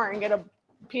Walmart and get a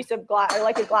piece of glass or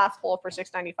like a glass bowl for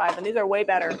 $6.95, and these are way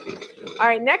better. All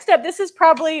right, next up, this is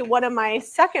probably one of my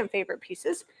second favorite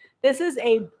pieces. This is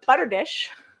a butter dish.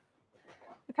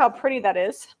 Look how pretty that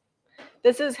is.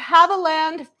 This is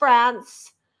Haviland,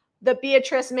 France. The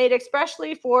Beatrice, made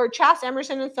especially for Chas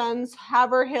Emerson and Sons,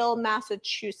 Haverhill,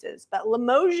 Massachusetts. But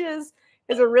Limoges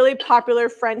is a really popular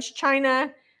French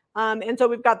china. And so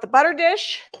we've got the butter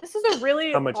dish. This is a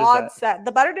really odd set.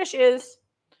 The butter dish is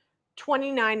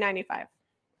 $29.95. Is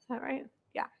that right?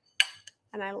 Yeah.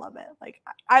 And I love it. Like,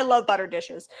 I love butter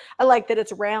dishes. I like that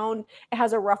it's round. It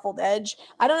has a ruffled edge.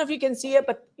 I don't know if you can see it,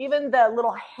 but even the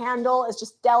little handle is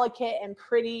just delicate and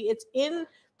pretty. It's in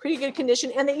pretty good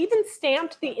condition. And they even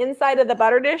stamped the inside of the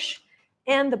butter dish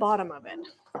and the bottom of it.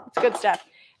 It's good stuff.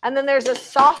 And then there's a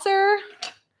saucer,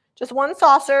 just one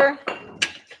saucer,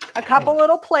 a couple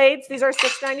little plates. These are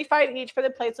 $6.95 each for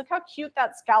the plates. Look how cute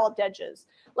that scalloped edge is.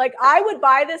 Like, I would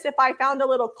buy this if I found a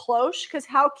little cloche, because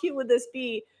how cute would this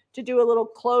be to do a little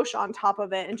cloche on top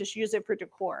of it and just use it for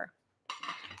decor.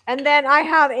 And then I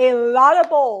have a lot of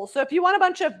bowls. So if you want a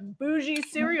bunch of bougie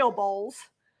cereal bowls,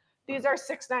 these are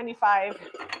 $6.95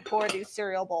 for these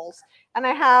cereal bowls. And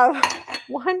I have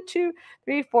 1, 2,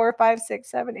 3, 4, 5,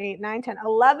 6, 7, 8, 9, 10,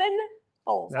 11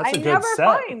 bowls. That's a good never set.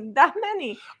 find that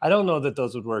many. I don't know that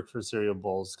those would work for cereal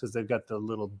bowls because they've got the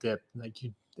little dip. Like,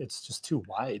 it's just too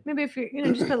wide. Maybe if you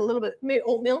just put a little bit, maybe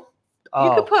oatmeal. Oh,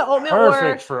 you could put oatmeal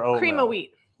or cream of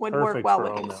wheat would work well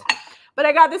with these. But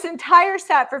I got this entire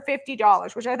set for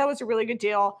 $50, which I thought was a really good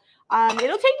deal. It'll take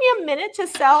me a minute to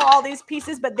sell all these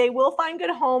pieces, but they will find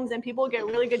good homes and people get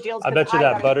really good deals. I bet you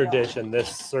that butter dish and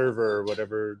this server or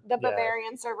whatever. The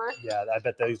Bavarian server. Yeah, I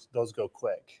bet those go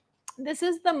quick. This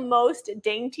is the most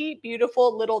dainty,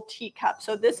 beautiful little teacup.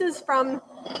 So this is from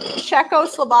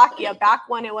Czechoslovakia, back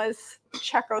when it was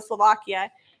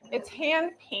Czechoslovakia. It's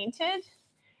hand painted.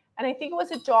 And I think it was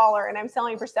 $1, and I'm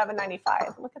selling for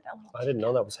 $7.95. Look at that. I didn't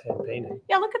know that was hand painted.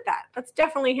 Yeah, look at that. That's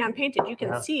definitely hand painted. You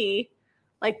can see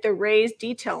like the raised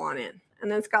detail on it.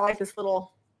 And then it's got like this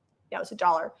little, it was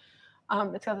 $1.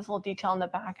 It's got this little detail in the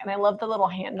back. And I love the little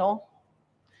handle.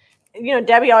 You know,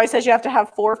 Debbie always says you have to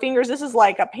have 4 fingers. This is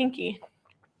like a pinky.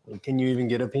 Can you even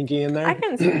get a pinky in there? I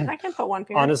can put 1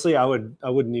 finger. Honestly, I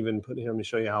wouldn't even put it. Let me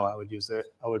show you how I would use it.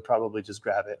 I would probably just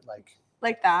grab it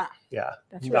like that. Yeah.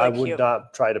 That's really cute. I would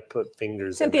not try to put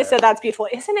fingers Cynthia said that's beautiful.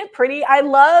 Isn't it pretty? I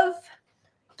love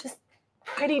just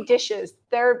pretty dishes.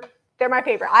 They're my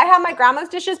favorite. I have my grandma's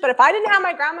dishes, but if I didn't have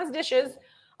my grandma's dishes,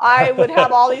 I would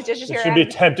have all these dishes here. You'd be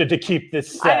tempted to keep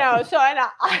this set. I know. So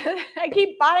I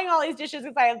keep buying all these dishes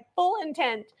because I have full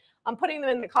intent on putting them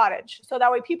in the cottage. So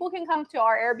that way people can come to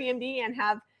our Airbnb and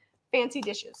have fancy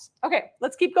dishes. Okay,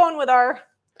 let's keep going with our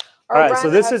all right, so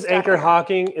this is Anchor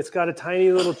Hawking. It's got a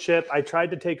tiny little chip. I tried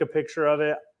to take a picture of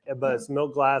it, but it's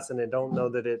milk glass, and I don't know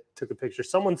that it took a picture.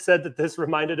 Someone said that this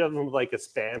reminded them of like a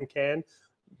Spam can.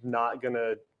 Not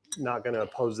gonna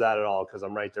oppose that at all because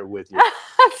I'm right there with you.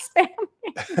 Spam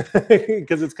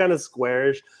because it's kind of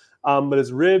squarish. but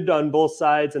it's ribbed on both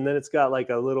sides, and then it's got like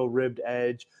a little ribbed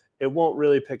edge. It won't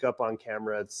really pick up on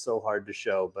camera. It's so hard to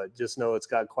show, but just know it's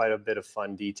got quite a bit of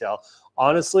fun detail.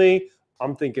 Honestly,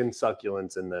 I'm thinking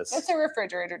succulents in this. It's a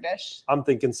refrigerator dish. I'm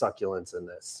thinking succulents in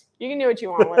this. You can do what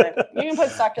you want with it. You can put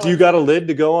succulents. Do you got a lid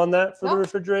to go on that for the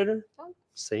refrigerator? No.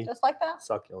 See? Just like that?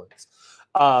 Succulents.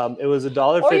 It was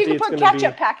 $1.50. Or you can put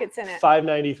ketchup packets in it.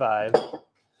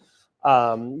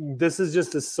 $5.95. This is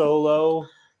just a solo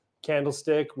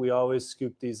candlestick. We always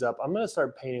scoop these up. I'm going to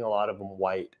start painting a lot of them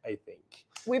white, I think.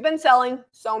 We've been selling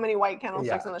so many white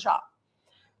candlesticks in the shop.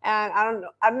 And I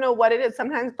don't know what it is.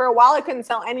 Sometimes for a while I couldn't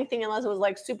sell anything unless it was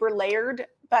like super layered.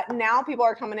 But now people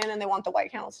are coming in and they want the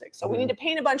white candlesticks. So we need to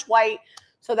paint a bunch white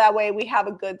so that way we have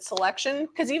a good selection.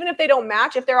 Because even if they don't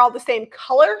match, if they're all the same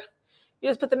color, you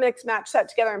just put the mix match set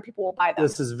together and people will buy them.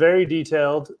 This is very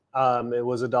detailed. It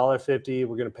was $1.50.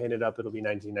 We're going to paint it up. It'll be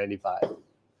 $19.95.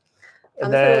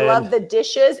 And I love the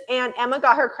dishes, and Emma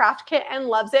got her craft kit and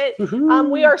loves it.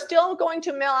 We are still going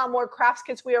to mail out more crafts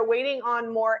kits. We are waiting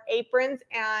on more aprons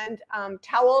and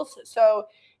towels. So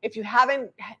if you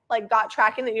haven't like got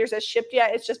tracking that yours has shipped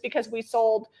yet, it's just because we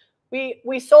sold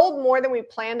more than we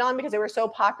planned on because they were so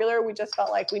popular. We just felt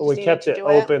like we kept it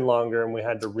open longer and we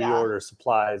had to reorder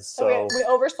supplies. So we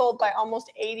oversold by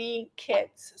almost 80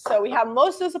 kits. So we have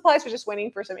most of the supplies. We're just waiting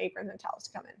for some aprons and towels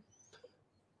to come in.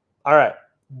 All right.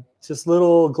 Just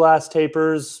little glass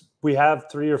tapers. We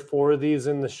have 3 or 4 of these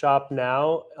in the shop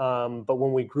now, but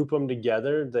when we group them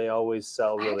together, they always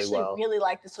sell really well. I really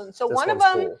like this one. So one of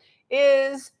them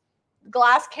is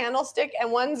glass candlestick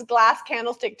and one's glass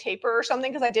candlestick taper or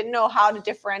something because I didn't know how to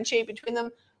differentiate between them.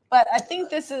 But I think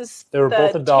this is they were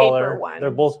both $1. One.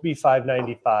 They're both be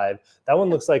 $5.95. That one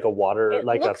looks like a water,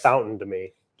 a fountain to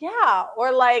me. Yeah,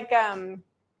 or like I don't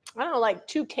know, like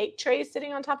 2 cake trays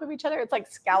sitting on top of each other. It's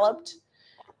like scalloped.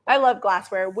 I love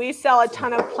glassware. We sell a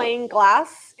ton of plain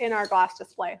glass in our glass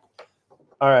display.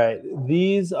 All right.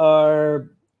 These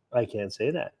are, I can't say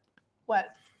that. What?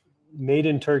 Made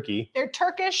in Turkey. They're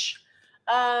Turkish.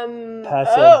 Yeah,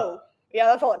 that's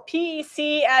all.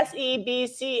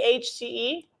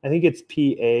 PCSEBCHCE. I think it's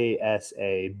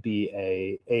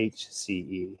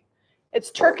PASABAHCE.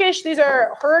 It's Turkish. These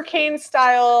are hurricane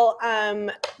style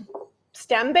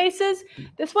stem bases.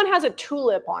 This one has a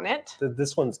tulip on it.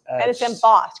 This one's etched. And it's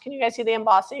embossed. Can you guys see the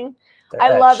embossing? They're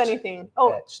I love etched. anything.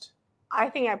 Oh, Etched. I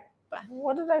think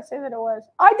what did I say that it was?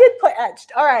 I did put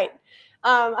etched. All right.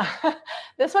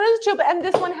 This one is a tulip, and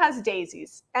this one has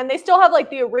daisies. And they still have like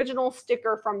the original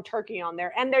sticker from Turkey on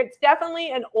there. And it's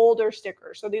definitely an older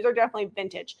sticker. So these are definitely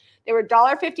vintage. They were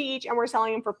 $1.50 each, and we're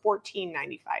selling them for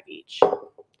 $14.95 each. They're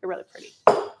really pretty.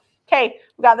 Okay,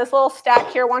 we got this little stack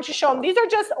here. Why don't you show them? These are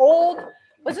just old.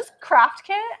 Was this craft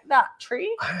kit, that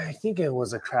tree? I think it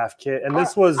was a craft kit. And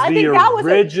this was the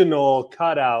original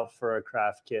cutout for a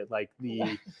craft kit. Like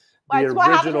the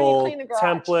original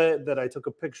template that I took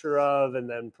a picture of and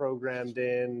then programmed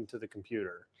into the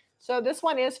computer. So this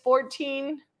one is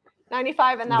 $14.95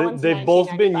 and that one's They've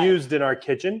both been used in our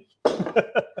kitchen.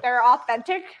 They're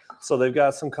authentic. So they've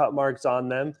got some cut marks on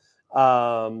them.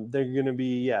 They're going to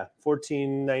be,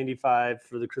 $14.95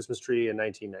 for the Christmas tree and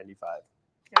 $19.95.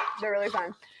 Yeah, they're really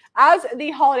fun. As the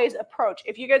holidays approach,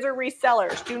 if you guys are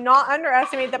resellers, do not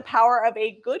underestimate the power of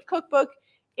a good cookbook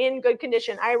in good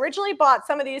condition. I originally bought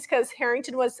some of these because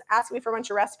Harrington was asking me for a bunch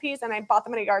of recipes and I bought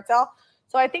them at a yard sale.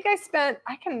 So I think I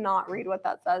cannot read what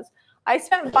that says. I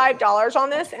spent $5 on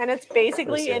this and it's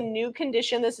basically in new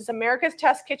condition. This is America's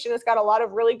Test Kitchen. It's got a lot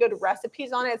of really good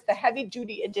recipes on it. It's the heavy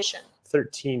duty edition.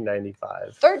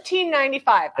 $13.95.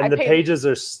 $13.95. And the pages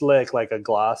are slick like a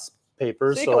gloss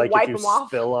paper. So like if you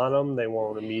spill on them, they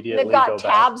won't immediately go back. They've got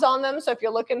tabs on them. So if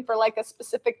you're looking for like a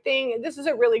specific thing, this is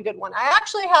a really good one. I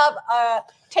actually have a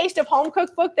Taste of Home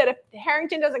cookbook that if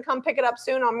Harrington doesn't come pick it up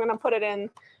soon, I'm going to put it in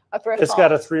a thrift. It's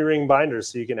got a 3-ring binder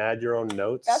so you can add your own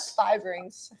notes. That's 5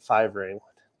 rings. 5 ring.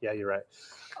 Yeah, you're right.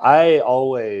 I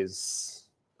always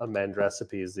amend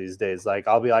recipes these days. Like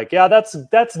I'll be like, yeah, that's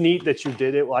neat that you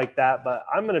did it like that, but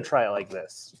I'm gonna try it like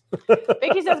this.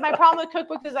 Vicky says my problem with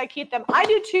cookbooks is I keep them. I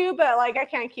do too, but like I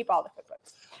can't keep all the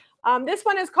cookbooks. This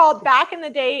one is called Back in the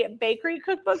Day Bakery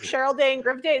Cookbook. Cheryl Day and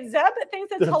Griff Day. Zeb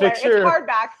thinks it's hilarious. It's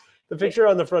hardback. The picture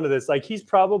on the front of this, like he's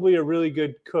probably a really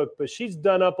good cook, but she's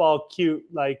done up all cute,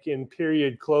 like in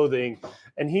period clothing,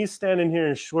 and he's standing here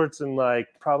in shorts and like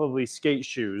probably skate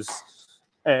shoes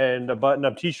and a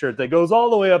button-up T-shirt that goes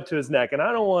all the way up to his neck. And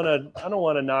I don't want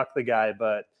to knock the guy,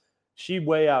 but she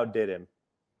way outdid him.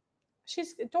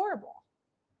 She's adorable.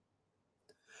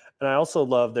 And I also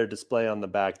love their display on the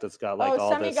back that's got like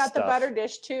all this stuff. Got the butter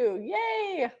dish too.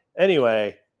 Yay!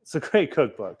 Anyway, it's a great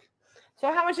cookbook.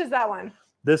 So how much is that one?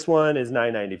 This one is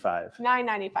 $9.95.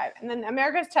 $9.95. And then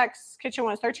America's Tex Kitchen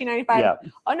was $13.95. Yeah.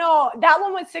 Oh no, that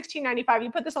one was $16.95.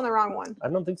 You put this on the wrong one. I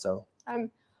don't think so.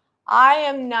 I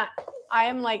am not. I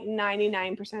am like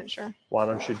 99% sure. Why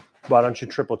don't you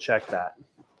triple check that?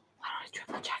 Why don't I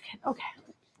triple check it? Okay.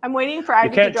 I'm waiting for Ivy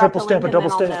You can't to drop triple the stamp link a and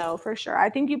double then I'll stamp. know for sure. I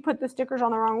think you put the stickers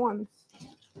on the wrong ones.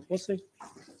 We'll see.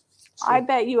 I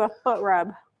bet you a foot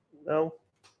rub. No.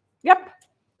 Yep.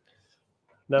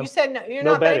 No. You said no. You're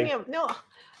No not betting betting. me. No.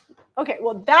 Okay.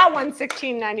 Well, that one's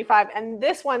 $16.95 and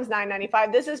this one's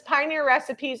 $9.95. This is Pioneer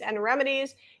Recipes and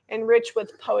Remedies enriched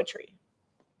with poetry.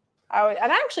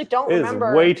 And I actually don't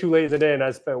remember. It's way too late in the day, and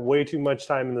I spent way too much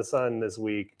time in the sun this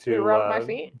week to rub my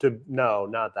feet. No,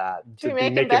 not that. To be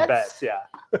making making bets? Yeah.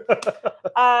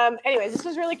 Anyways, this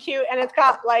is really cute, and it's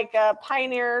got like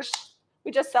Pioneers.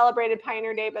 We just celebrated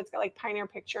Pioneer Day, but it's got like Pioneer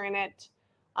picture in it.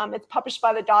 It's published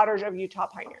by the Daughters of Utah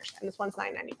Pioneers, and this one's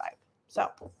 $9.95.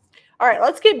 So, all right,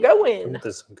 let's keep going.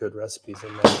 There's some good recipes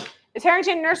in there. Is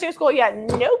Harrington nursing school yet?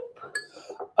 Nope.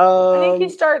 I think he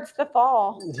starts the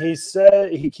fall. He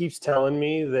said he keeps telling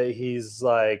me that he's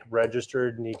like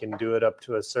registered and he can do it up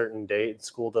to a certain date.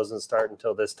 School doesn't start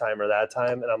until this time or that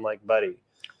time, and I'm like, buddy,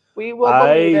 we will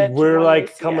believe it. We're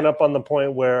like coming up on the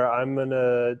point where I'm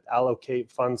gonna allocate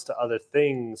funds to other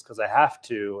things because I have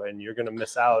to, and you're gonna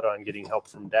miss out on getting help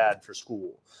from Dad for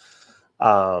school.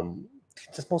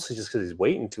 Just mostly just because he's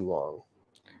waiting too long.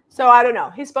 So I don't know.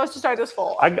 He's supposed to start this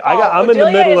fall. I'm in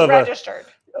the middle of registered.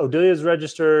 Odelia's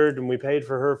registered, and we paid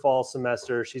for her fall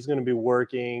semester. She's going to be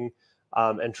working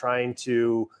and trying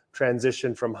to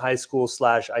transition from high school /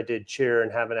 I did cheer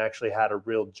and haven't actually had a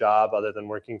real job other than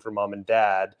working for Mom and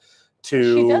Dad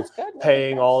to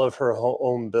paying all of her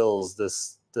own bills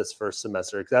this first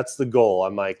semester. That's the goal.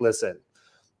 I'm like, listen,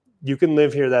 you can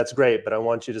live here. That's great. But I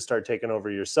want you to start taking over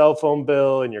your cell phone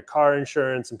bill and your car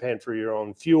insurance and paying for your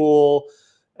own fuel.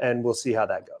 And we'll see how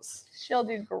that goes. She'll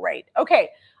do great. Okay.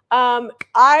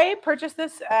 I purchased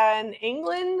this in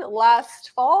England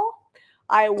last fall.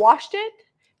 I washed it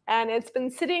and it's been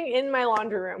sitting in my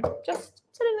laundry room, just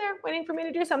sitting there waiting for me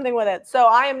to do something with it. So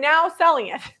I am now selling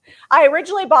it. I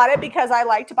originally bought it because I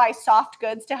like to buy soft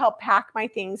goods to help pack my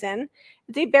things in.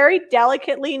 It's a very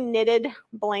delicately knitted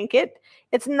blanket.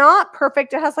 It's not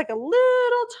perfect. It has like a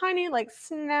little tiny like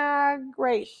snag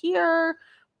right here,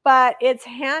 but it's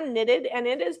hand knitted and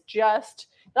it is just,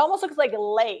 it almost looks like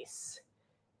lace.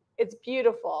 It's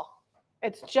beautiful.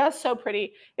 It's just so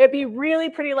pretty. It'd be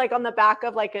really pretty like on the back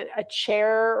of like a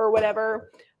chair or whatever.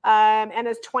 And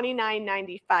it's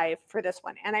 $29.95 for this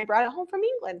one. And I brought it home from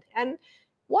England and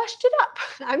washed it up.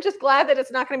 I'm just glad that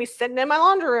it's not going to be sitting in my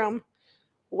laundry room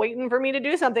waiting for me to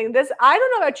do something. I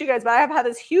don't know about you guys, but I have had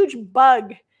this huge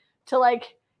bug to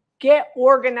like get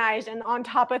organized and on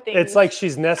top of things. It's like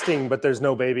she's nesting, but there's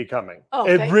no baby coming. Oh,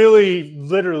 it really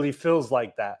literally feels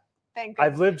like that. Thank you.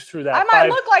 I've lived through that. I might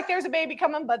look like there's a baby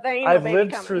coming, but there ain't no baby coming.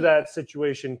 I've lived through that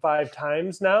situation 5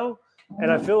 times now,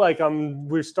 and I feel like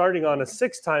we're starting on a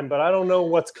 6th time, but I don't know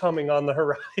what's coming on the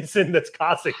horizon that's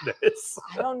causing this.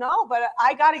 I don't know, but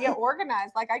I got to get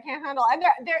organized. Like I can't handle. And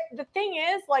the thing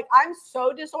is, like I'm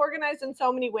so disorganized in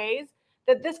so many ways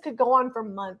that this could go on for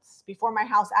months before my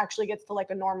house actually gets to like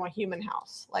a normal human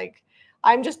house. Like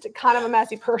I'm just kind of a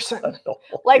messy person.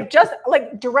 Like just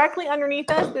like directly underneath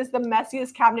us is the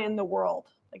messiest cabinet in the world.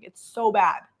 Like it's so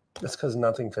bad. That's because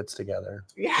nothing fits together.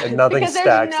 Yeah, and nothing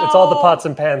stacks. It's all the pots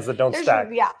and pans that don't stack.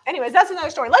 Yeah. Anyways, that's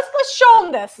another story. Let's show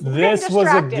them this. This was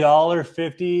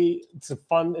 $1.50.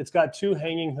 It's got 2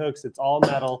 hanging hooks. It's all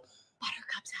metal.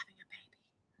 Buttercup's having a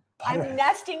baby. I'm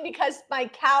nesting because my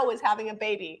cow is having a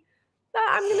baby.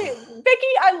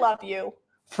 Vicky, I love you.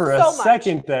 For a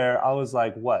second there, I was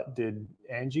like, what? Did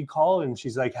Angie call? And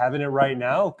she's like, having it right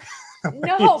now?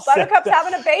 No, Buttercup's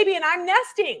having a baby and I'm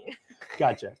nesting.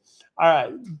 Gotcha. All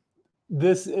right.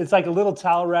 It's like a little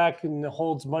towel rack and it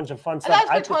holds a bunch of fun stuff.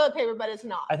 That's for toilet paper, but it's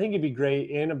not. I think it'd be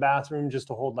great in a bathroom just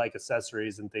to hold like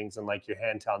accessories and things and like your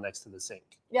hand towel next to the sink.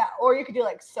 Yeah, or you could do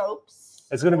like soaps.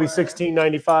 It's going to be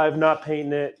 $16.95, not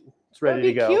painting it. It's ready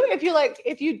to go. It would be cute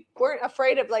if you weren't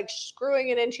afraid of like screwing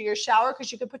it into your shower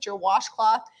because you could put your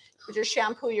washcloth, put your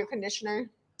shampoo, your conditioner.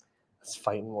 It's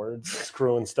fighting words.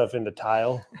 Screwing stuff into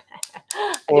tile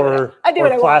or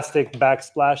plastic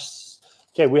backsplash.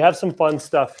 Okay, we have some fun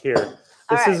stuff here.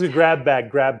 This is a grab bag.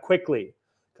 Grab quickly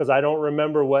because I don't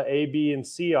remember what A, B, and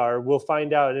C are. We'll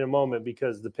find out in a moment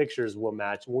because the pictures will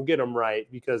match. We'll get them right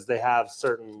because they have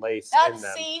certain lace in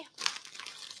them. C.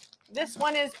 This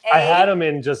one is A. I had them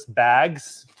in just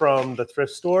bags from the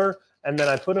thrift store, And then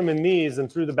I put them in these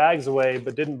and threw the bags away,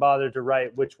 but didn't bother to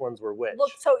write which ones were which.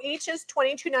 Look, so each is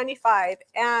 $22.95,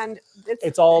 and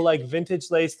it's all like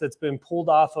vintage lace that's been pulled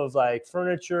off of like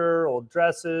furniture, old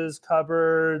dresses,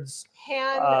 cupboards,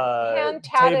 hand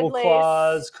tatted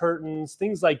tablecloths, lace, curtains,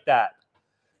 things like that.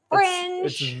 fringe.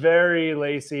 It's very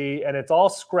lacy, and it's all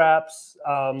scraps.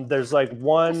 There's like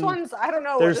one. This one's, I don't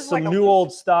know. There's some new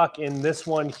old stock in this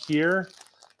one here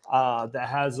that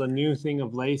has a new thing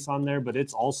of lace on there, but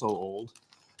it's also old.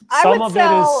 Some of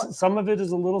it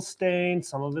is a little stained,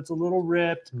 some of it's a little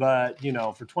ripped, but you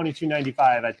know, for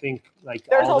 $22.95, I think like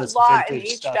there's all a this lot in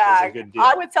vintage each stuff bag. is a good deal.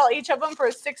 I would sell each of them for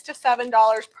 $6 to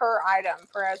 $7 per item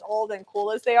for as old and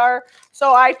cool as they are.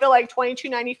 So I feel like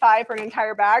 $22.95 for an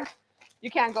entire bag,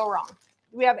 you can't go wrong.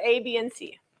 We have A, B, and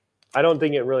C. I don't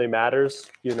think it really matters,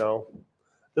 you know.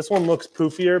 This one looks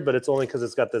poofier, but it's only because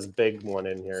it's got this big one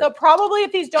in here. So probably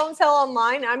if these don't sell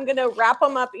online, I'm gonna wrap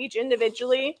them up each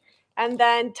individually and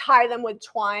then tie them with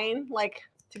twine, like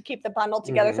to keep the bundle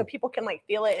together so people can like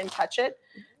feel it and touch it.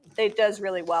 It does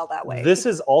really well that way. This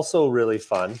is also really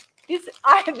fun. This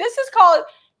is called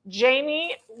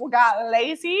Jamie Got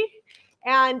Lazy.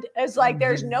 And it's like,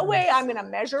 there's no way I'm going to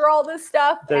measure all this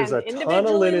stuff. There's and a ton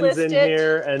of linens in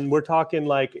here. And we're talking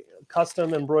like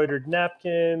custom embroidered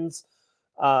napkins.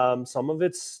 Some of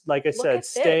it's, like I said,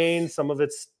 stained. Some of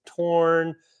it's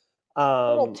torn.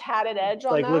 Little tatted edge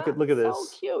on that. Look at this.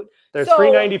 So cute. They're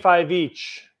 $3.95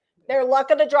 each. They're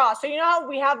luck of the draw. So you know how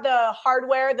we have the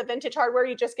hardware, the vintage hardware,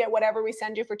 you just get whatever we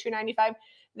send you for $2.95.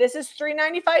 This is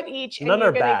 $3.95 each. None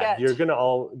are bad. You're gonna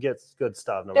all get good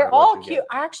stuff. They're all cute.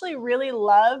 I actually really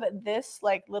love this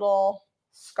like little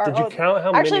scarf. Did you count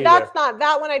how many? Actually, that's not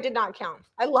that one. I did not count.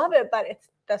 I love it, but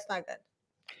that's not good.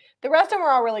 The rest of them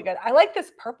are all really good. I like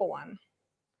this purple one. Look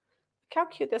how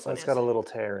cute this one is. It's got a little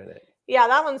tear in it. Yeah,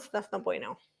 that's no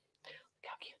bueno. Look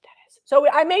how cute that is. So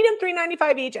I made them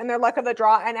 $3.95 each, and they're luck of the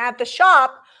draw. And at the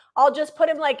shop, I'll just put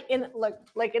them like in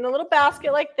a little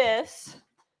basket like this,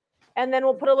 and then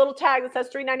we'll put a little tag that says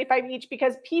 $3.95 each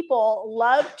because people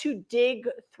love to dig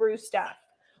through stuff.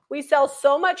 We sell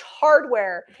so much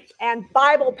hardware and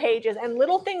Bible pages and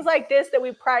little things like this that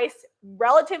we price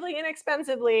relatively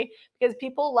inexpensively because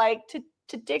people like to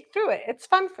dig through it. It's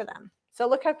fun for them. So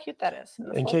look how cute that is.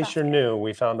 In case you're new,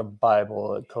 we found a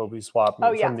Bible at Kobe Swap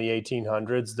Meet from the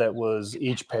 1800s that was,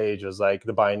 each page was like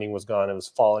the binding was gone. It was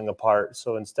falling apart.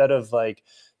 So instead of like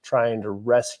trying to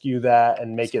rescue that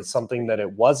and make it something that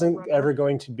it wasn't ever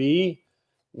going to be,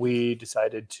 we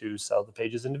decided to sell the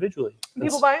pages individually.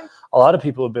 People buy them? A lot of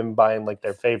people have been buying like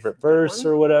their favorite verse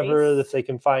or whatever, if they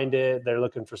can find it. They're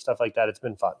looking for stuff like that. It's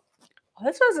been fun. Oh,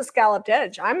 this was a scalloped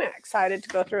edge. I'm excited to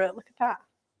go through it. Look at that.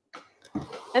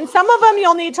 And some of them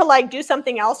you'll need to like do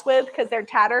something else with because they're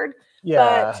tattered.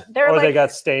 Yeah. But they're they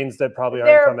got stains that probably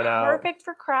aren't coming out. They're perfect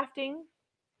for crafting.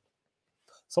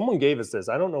 Someone gave us this.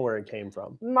 I don't know where it came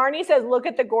from. Marnie says, look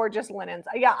at the gorgeous linens.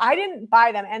 Yeah, I didn't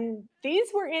buy them. And these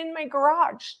were in my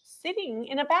garage sitting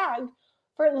in a bag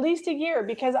for at least a year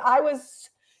because I was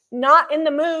not in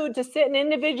the mood to sit and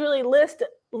individually list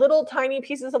little tiny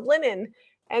pieces of linen.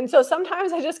 And so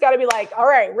sometimes I just got to be like, all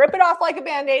right, rip it off like a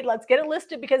Band-Aid. Let's get it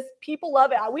listed because people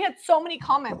love it. We had so many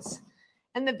comments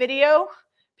in the video,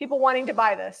 people wanting to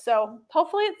buy this. So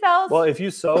hopefully it sells. Well, if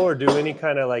you sew or do any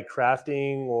kind of like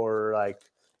crafting or like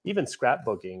even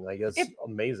scrapbooking, like it's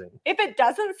amazing. If it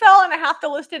doesn't sell and I have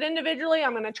to list it individually,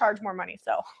 I'm going to charge more money.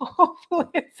 So hopefully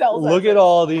it sells. Look at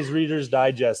all these Reader's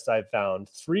Digests I found.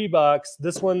 $3.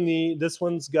 This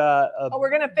one's got a,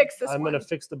 we're going to fix this I'm going to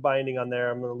fix the binding on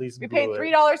there. I'm going to at least we paid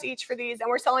 $3 each for these and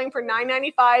we're selling for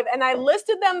 $9.95 and I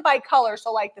listed them by color.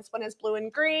 So like this one is blue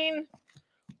and green,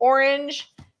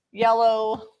 orange,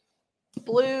 yellow,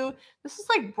 blue. This is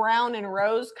like brown and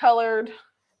rose colored.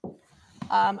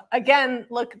 Again,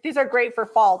 look, these are great for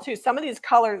fall too. Some of these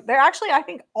colors, I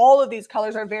think all of these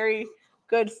colors are very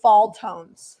good fall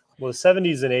tones. Well, the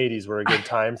 70s and 80s were a good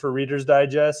time for Reader's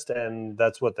Digest, and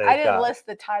that's what they got. I didn't list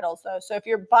the titles though. So if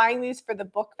you're buying these for the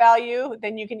book value,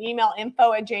 then you can email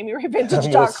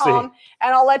info@jamierayvintage.com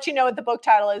and I'll let you know what the book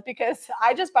title is because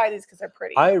I just buy these because they're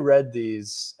pretty. I read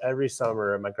these every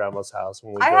summer at my grandma's house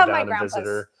when we go down and visit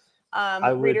her.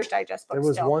 Reader's Digest book. There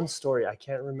was one story. I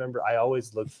can't remember. I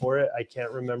always look for it. I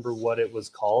can't remember what it was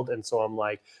called. And so I'm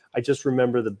like, I just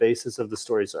remember the basis of the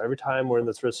story. So every time we're in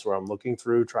the thrift store, I'm looking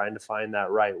through trying to find that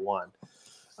right one.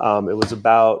 It was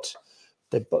about,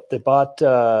 they bought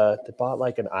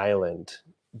like an island.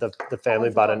 The family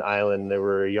bought an island. They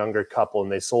were a younger couple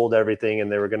and they sold everything and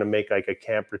they were going to make like a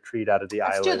camp retreat out of the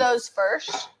island. Let's do those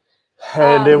first.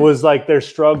 And it was like their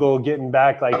struggle getting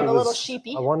back. Like it was, little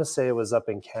sheepy. I want to say it was up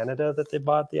in Canada that they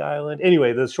bought the island.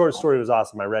 Anyway, the short story was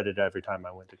awesome. I read it every time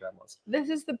I went to grandma's. This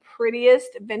is the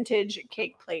prettiest vintage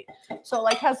cake plate. So it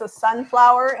like has a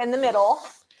sunflower in the middle.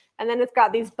 And then it's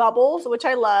got these bubbles, which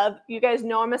I love. You guys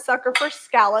know I'm a sucker for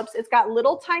scallops. It's got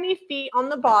little tiny feet on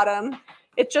the bottom.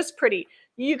 It's just pretty.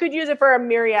 You could use it for a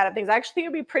myriad of things. I actually think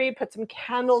it'd be pretty. Put some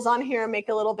candles on here and make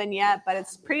a little vignette. But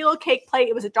it's a pretty little cake plate.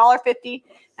 It was $1.50,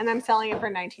 and I'm selling it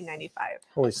for $19.95.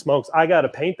 Holy smokes! I gotta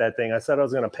paint that thing. I said I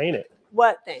was gonna paint it.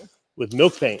 What thing? With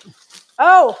milk paint.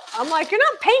 Oh, I'm like, you're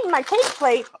not painting my cake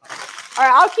plate. All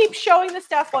right, I'll keep showing the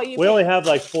stuff while you. We only have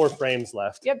like 4 frames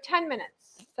left. You have 10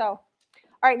 minutes. So, all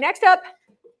right, next up,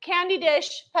 candy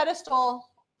dish pedestal.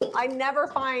 I never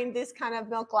find this kind of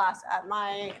milk glass at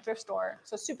my thrift store.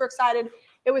 So super excited.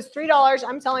 It was $3.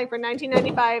 I'm selling for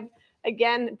 $19.95.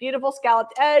 Again, beautiful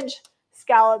scalloped edge,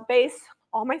 scallop base,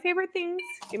 all my favorite things.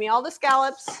 Give me all the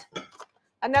scallops.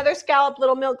 Another scallop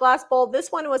little milk glass bowl.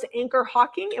 This one was Anchor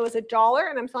Hawking. It was $1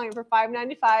 and I'm selling it for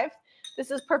 $5.95. This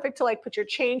is perfect to like put your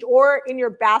change or in your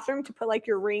bathroom to put like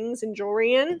your rings and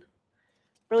jewelry in.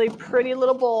 Really pretty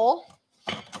little bowl.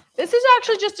 This is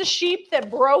actually just a sheep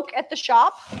that broke at the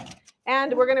shop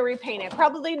and we're going to repaint it.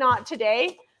 Probably not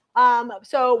today.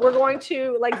 So we're going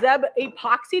to, like Zeb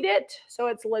epoxied it, so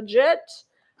it's legit.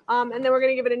 And then we're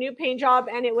going to give it a new paint job,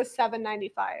 and it was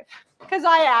 $7.95. Because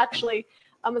I actually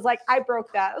was like, I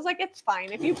broke that. I was like, it's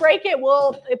fine. If you break it,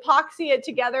 we'll epoxy it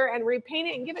together and repaint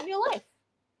it and give it new life.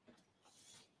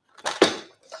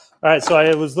 All right, so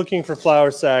I was looking for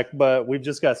Flour Sack, but we've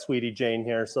just got Sweetie Jane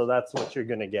here, so that's what you're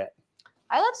going to get.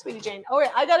 I love Sweetie Jane. Oh, wait,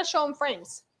 I got to show them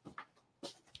frames.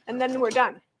 And then we're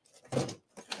done.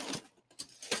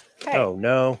 Okay. Oh,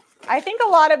 no. I think a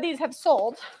lot of these have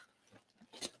sold.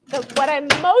 What I'm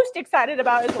most excited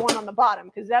about is the one on the bottom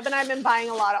because Zeb and I have been buying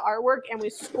a lot of artwork and we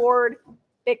scored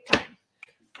big time.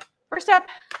 First up,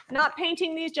 not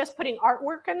painting these, just putting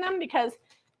artwork in them because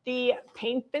the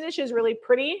paint finish is really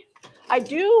pretty. I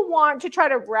do want to try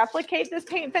to replicate this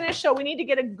paint finish, so we need to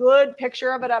get a good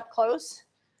picture of it up close.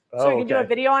 So we can do a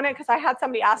video on it because I had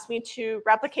somebody ask me to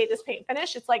replicate this paint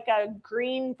finish. It's like a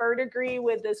green verdigris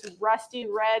with this rusty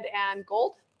red and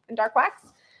gold and dark wax.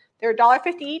 They're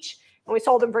 $1.50 each, and we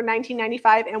sold them for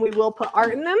 $19.95, and we will put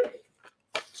art in them.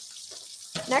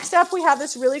 Next up, we have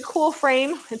this really cool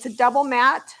frame. It's a double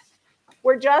matte.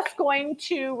 We're just going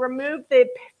to remove the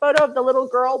photo of the little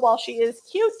girl while she is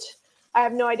cute. I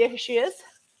have no idea who she is.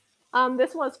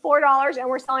 This was $4, and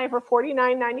we're selling it for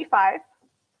 $49.95.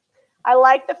 I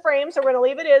like the frame, so we're going to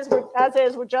leave it as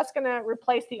is. We're just going to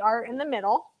replace the art in the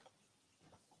middle.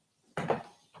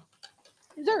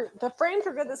 The frames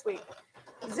are good this week.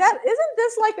 Isn't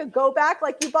this like a go back?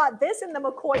 Like you bought this in the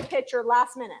McCoy picture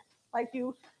last minute. Like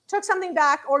you took something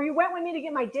back, or you went with me to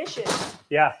get my dishes.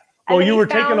 Yeah. Well, you were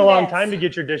taking a long time to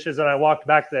get your dishes, and I walked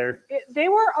back there. They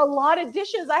were a lot of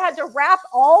dishes. I had to wrap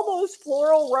all those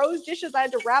floral rose dishes. I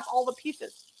had to wrap all the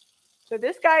pieces. So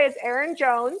this guy is Aaron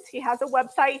Jones. He has a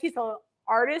website. He's an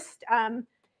artist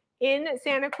in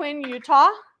Santa Quinn, Utah.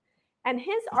 And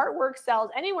his artwork sells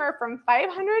anywhere from $500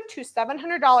 to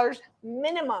 $700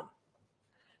 minimum.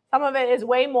 Some of it is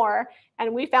way more.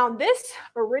 And we found this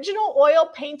original oil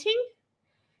painting,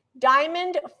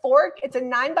 diamond fork. It's a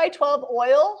 9x12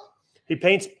 oil. He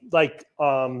paints like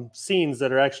scenes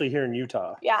that are actually here in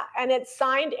Utah. Yeah, and it's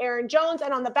signed Aaron Jones.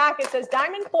 And on the back, it says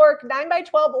diamond fork,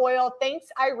 9x12 oil. Thanks,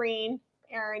 Irene,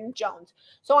 Aaron Jones.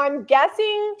 So I'm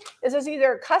guessing this is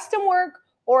either custom work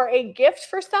or a gift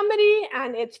for somebody.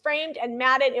 And it's framed and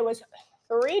matted. It was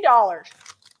 $3.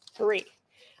 $3.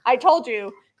 I told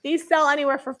you, these sell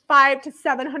anywhere for $500 to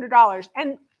 $700.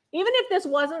 And even if this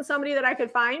wasn't somebody that I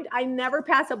could find, I never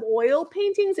pass up oil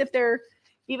paintings if they're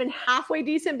even halfway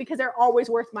decent because they're always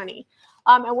worth money.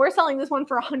 And we're selling this one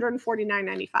for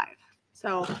 $149.95.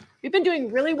 So we've been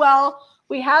doing really well.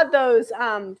 We had those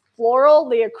the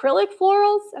acrylic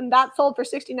florals, and that sold for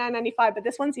 $69.95. But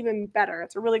this one's even better.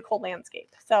 It's a really cool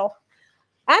landscape. So,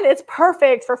 and it's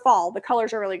perfect for fall. The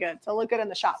colors are really good. So look good in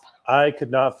the shop. I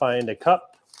could not find a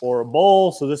cup or a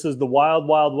bowl. So this is the wild,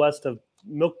 wild west of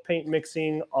milk paint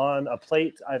mixing on a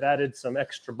plate. I've added some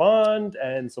extra bond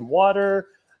and some water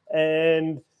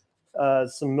and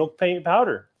some milk paint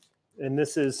powder. And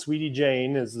this is Sweetie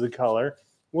Jane is the color.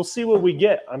 We'll see what we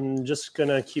get. I'm just going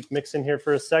to keep mixing here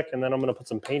for a sec, and then I'm going to put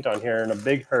some paint on here in a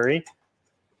big hurry,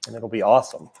 and it'll be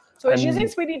awesome. So it's using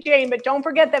Sweetie Jane, but don't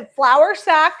forget that Flour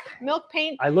Sack milk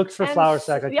paint. I looked for Flour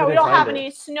Sack. Yeah, we don't have any.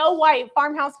 Snow White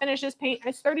Farmhouse Finishes paint.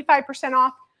 It's 35%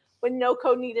 off with no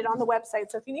code needed on the website.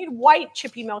 So if you need white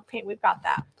chippy milk paint, we've got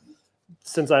that.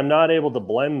 since I'm not able to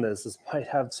blend this might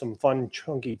have some fun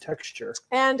chunky texture.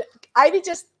 And Ivy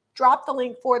just dropped the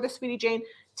link for the Sweetie Jane.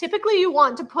 Typically, you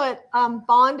want to put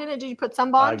bond in it. Did you put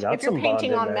some bond? If you're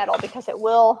painting on metal, because it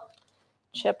will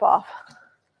chip off.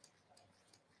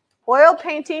 Oil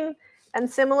painting and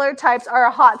similar types are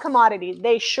a hot commodity.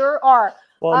 They sure are.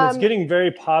 Well, and it's getting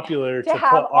very popular to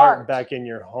put art back in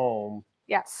your home.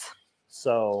 Yes.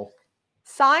 So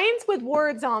signs with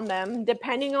words on them,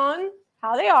 depending on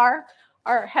how they are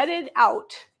headed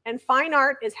out, and fine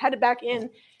art is headed back in.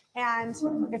 And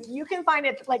if you can find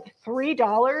it like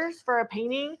 $3 for a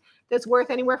painting that's worth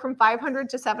anywhere from $500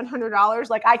 to $700,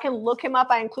 like I can look him up.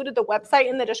 I included the website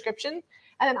in the description,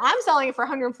 and then I'm selling it for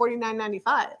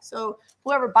 $149.95. So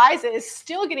whoever buys it is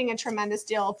still getting a tremendous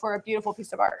deal for a beautiful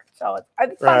piece of art. So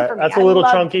it's fun for me. That's a little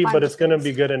chunky, but it's going to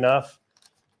be good enough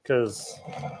because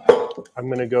I'm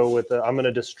going to go with I'm going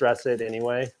to distress it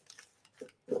anyway.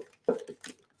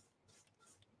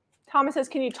 Thomas says,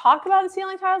 can you talk about the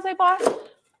ceiling tiles I bought?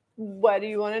 What do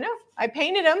you want to know? I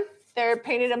painted them. They're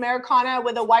painted Americana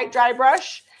with a white dry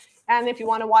brush. And if you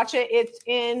want to watch it, it's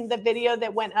in the video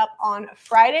that went up on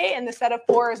Friday. And the set of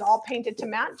 4 is all painted to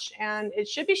match. And it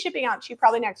should be shipping out to you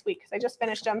probably next week because I just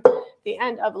finished them the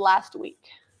end of last week.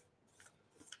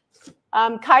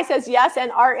 Kai says, yes, and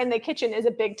art in the kitchen is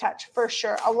a big touch for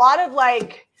sure. A lot of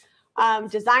like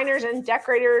designers and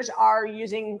decorators are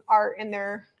using art in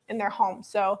their home.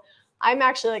 So I'm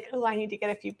actually like, oh, I need to get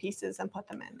a few pieces and put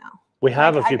them in now. We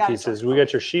have a few pieces. We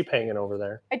got your sheep hanging over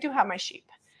there. I do have my sheep,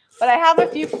 but I have a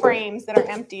few frames that are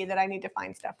empty that I need to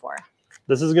find stuff for.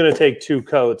 This is going to take 2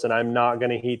 coats, and I'm not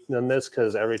going to heat gun this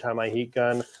because every time I heat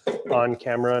gun on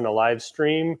camera in a live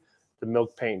stream, the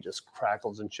milk paint just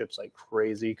crackles and chips like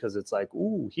crazy because it's like,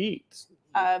 ooh, heat.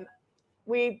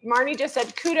 Marnie just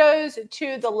said kudos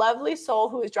to the lovely soul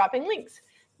who is dropping links.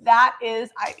 That is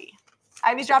Ivy.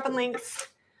 Ivy's dropping links.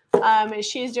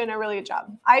 She's doing a really good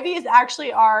job. Ivy is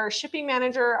actually our shipping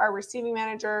manager, our receiving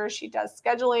manager. She does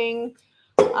scheduling.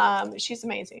 She's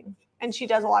amazing. And she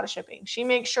does a lot of shipping. She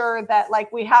makes sure that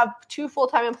like we have 2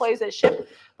 full-time employees that ship,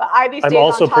 but Ivy stays on top of. I'm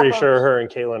also pretty sure her and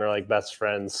Caitlin are like best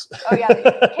friends. Oh yeah,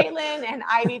 Caitlin and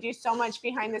Ivy do so much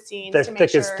behind the scenes. They're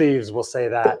thick as thieves, we'll say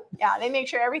that. Yeah, they make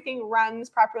sure everything runs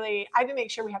properly. Ivy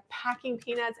makes sure we have packing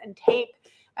peanuts and tape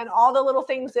and all the little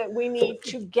things that we need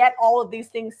to get all of these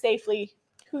things safely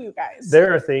to you guys.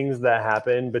 There are things that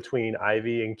happen between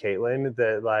Ivy and Caitlin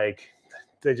that like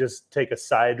they just take a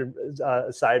side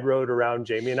road around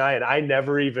Jamie and I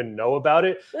never even know about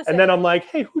it. Listen, and then I'm like,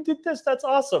 hey, who did this? That's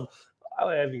awesome.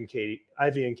 Ivy and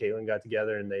Caitlin got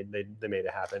together and they made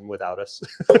it happen without us.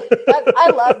 I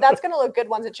love that's going to look good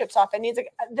once it chips off. It needs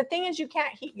the thing is you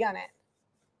can't heat gun it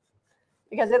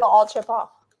because it'll all chip off.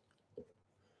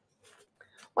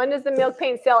 When does the milk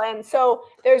paint sale end? So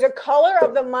there's a color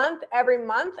of the month every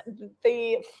month.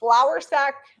 The flour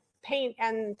sack paint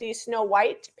and the Snow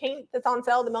White paint that's on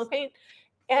sale, the milk paint,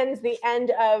 ends the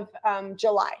end of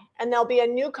July. And there'll be a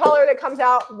new color that comes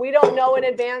out. We don't know in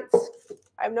advance.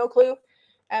 I have no clue.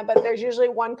 But there's usually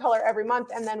one color every month.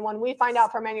 And then when we find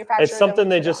out from manufacturers. It's something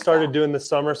they just started doing this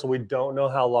summer, so we don't know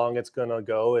how long it's going to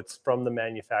go. It's from the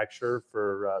manufacturer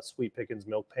for Sweet Pickens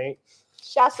milk paint.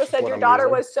 Shasta said your daughter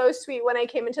was so sweet when I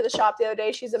came into the shop the other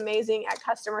day. She's amazing at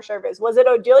customer service. Was it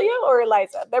Odelia or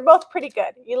Eliza? They're both pretty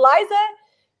good. Eliza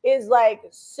is like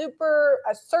super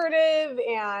assertive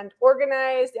and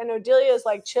organized, and Odelia is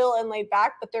like chill and laid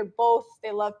back, but they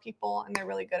love people and they're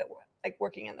really good at like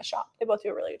working in the shop. They both do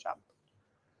a really good job.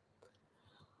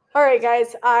 All right,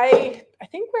 guys, I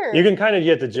think you can kind of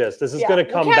get the gist. This is going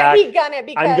to come back. Heat gun it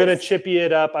because I'm going to chippy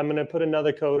it up. I'm going to put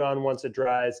another coat on once it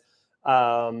dries.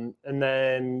 And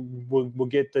then we'll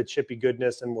get the chippy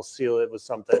goodness and we'll seal it with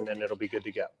something and it'll be good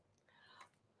to go.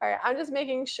 All right, I'm just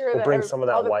making sure we'll bring some of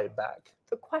that white back.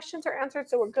 The questions are answered,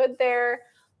 so we're good there.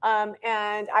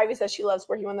 And Ivy says she loves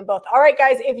working on them both. All right,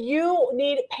 guys, if you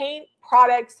need paint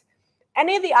products,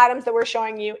 any of the items that we're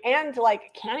showing you, and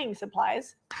like canning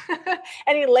supplies,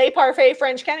 any Le Parfait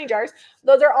French canning jars,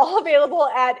 those are all available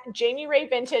at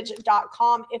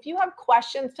jamierayvintage.com. If you have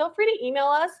questions, feel free to email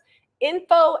us,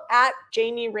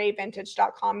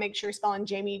 info@jamierayvintage.com. Make sure you're spelling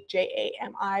Jamie, Jami.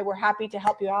 We're happy to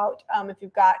help you out if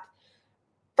you've got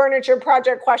furniture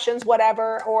project questions,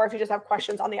 whatever, or if you just have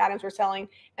questions on the items we're selling.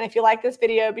 And if you like this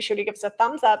video, be sure to give us a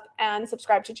thumbs up and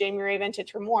subscribe to Jamie Ray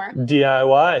Vintage for more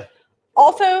DIY.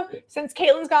 Also, since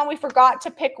Caitlin's gone, we forgot to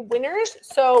pick winners.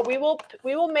 So we will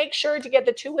make sure to get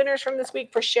the 2 winners from this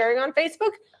week for sharing on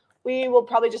Facebook. We will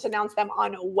probably just announce them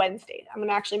on Wednesday. I'm going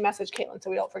to actually message Caitlin so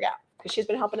we don't forget because she's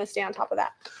been helping us stay on top of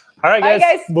that. All right,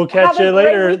 guys. We'll catch you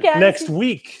later next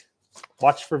week.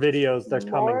 Watch for videos. They're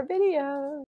coming. More videos.